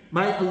me.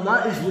 My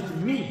Allah is with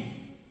me.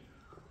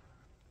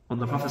 When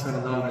the Prophet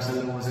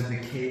ﷺ was in the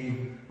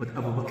cave with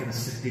Abu Bakr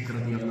as-Siddiq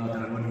radiallahu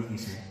anhu, what did he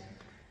say?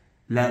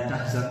 La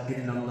tahzan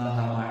inna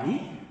Allah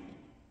ma'i.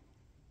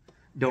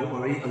 Don't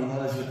worry,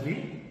 Allah is with me.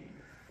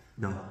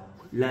 No.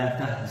 La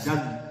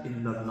tahzan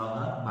inna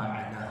Allah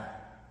ma'ana.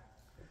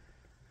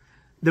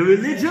 The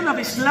religion of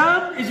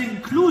Islam is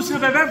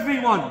inclusive of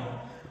everyone.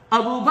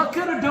 Abu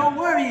Bakr, don't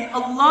worry,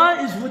 Allah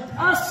is with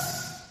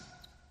us.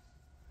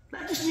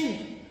 Not just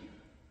me.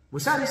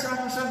 Musa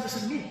ﷺ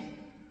just me.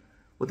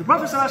 With the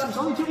Prophet ﷺ, it's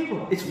only two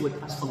people. It's with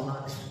us.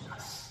 Allah is with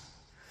us.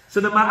 So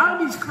the ma'a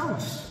means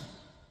close.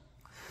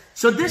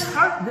 So this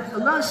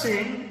Allah is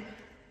saying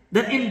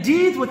that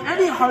indeed with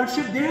any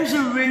hardship there is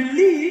a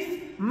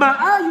relief.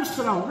 Ma'a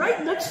yusra.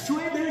 Right next to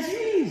it there is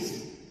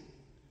ease.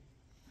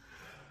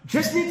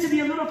 Just need to be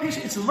a little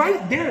patient. It's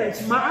right there.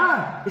 It's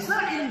ma'a. It's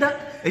not in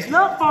that. It's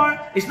not far.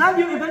 It's not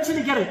you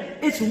eventually get it.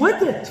 It's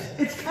with it.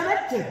 It's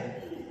connected.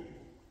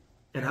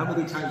 And how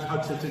many times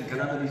hardships and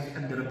calamities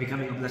ended up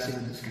becoming a blessing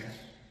in disguise?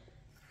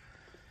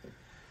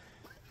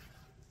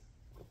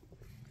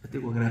 I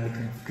think we're going to have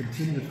to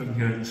continue from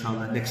here,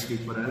 inshallah, next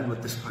week, but I'll end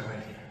with this part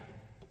right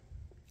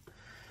here.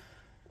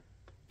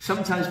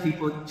 Sometimes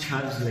people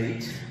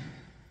translate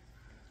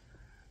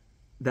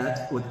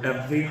that with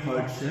every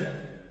hardship,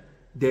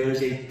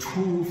 there's a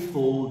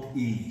twofold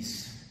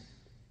ease.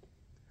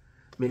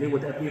 Meaning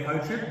with every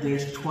hardship,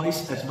 there's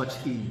twice as much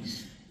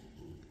ease.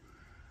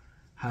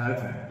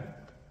 However,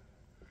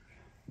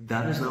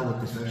 that is not what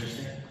this verse is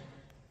saying.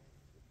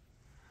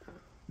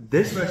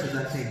 This verse is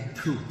not saying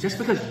two. Just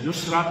because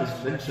yusra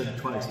is mentioned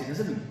twice, it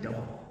doesn't mean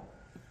double.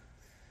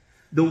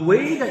 The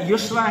way that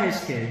yusra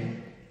has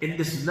came in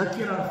this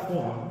nakira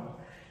form,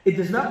 it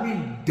does not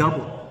mean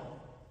double.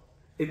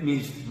 It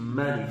means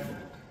manifold.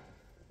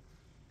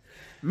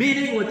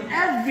 Meaning with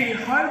every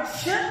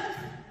hardship,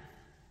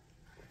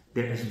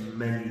 there is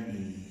many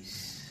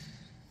ease.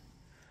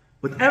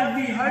 With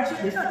every hardship,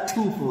 there's not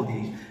twofold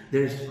ease.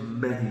 There's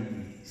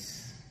many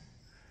ease.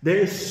 There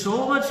is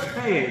so much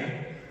khair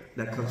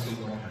that comes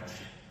from one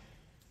hardship.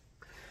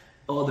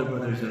 All the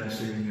brothers that are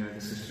sitting here and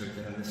the sisters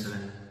that are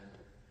listening,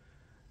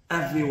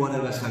 every one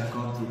of us have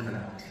gone through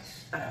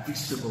calamities. Every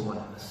single one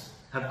of us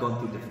have gone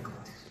through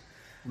difficulties.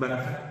 Matter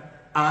of fact,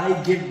 I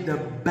give the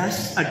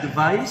best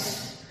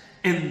advice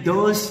in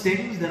those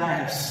things that I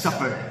have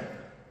suffered.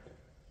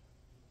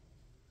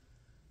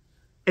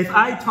 If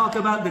I talk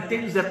about the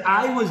things that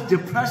I was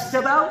depressed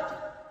about,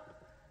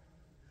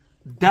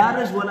 that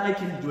is what I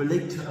can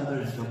relate to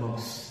others the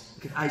most.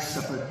 I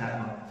suffered that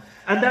one.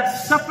 And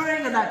that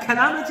suffering and that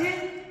calamity,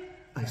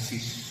 I see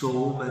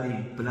so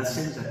many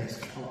blessings and it's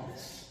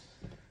countless.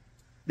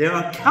 There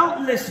are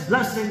countless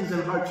blessings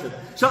and hardship.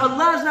 So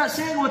Allah is not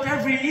saying with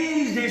every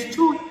ease there's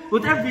two,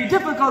 with every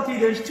difficulty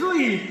there's two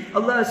ease.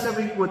 Allah is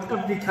saying with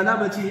every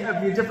calamity,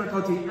 every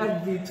difficulty,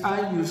 every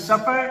time you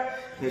suffer,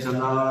 there's a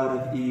lot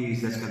of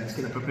ease that's going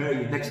to prepare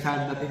you. Next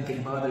time nothing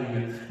can bother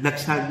you.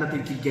 Next time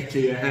nothing can get to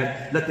your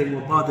head. Nothing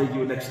will bother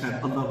you next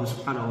time. Allah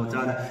subhanahu wa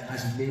ta'ala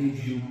has made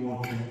you more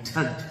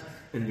content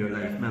in your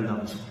life. May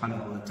Allah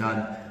subhanahu wa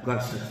ta'ala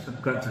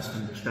grant us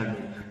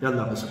understanding. May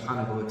Allah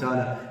subhanahu wa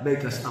ta'ala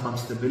make us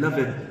amongst the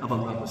beloved of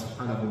Allah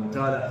subhanahu wa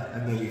ta'ala,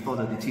 and may we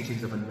follow the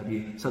teachings of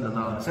Nabi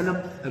sallallahu alayhi wa sallam,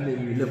 and may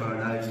we live our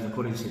lives in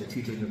accordance to the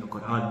teachings of the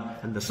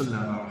Quran and the Sunnah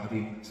of our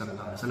Habib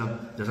sallallahu alayhi wa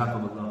sallam.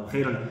 Jazakum Allahu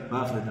khairan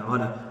wa akhiru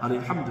da'wana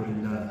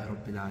alhamdulillahi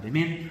rabbil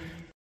alameen.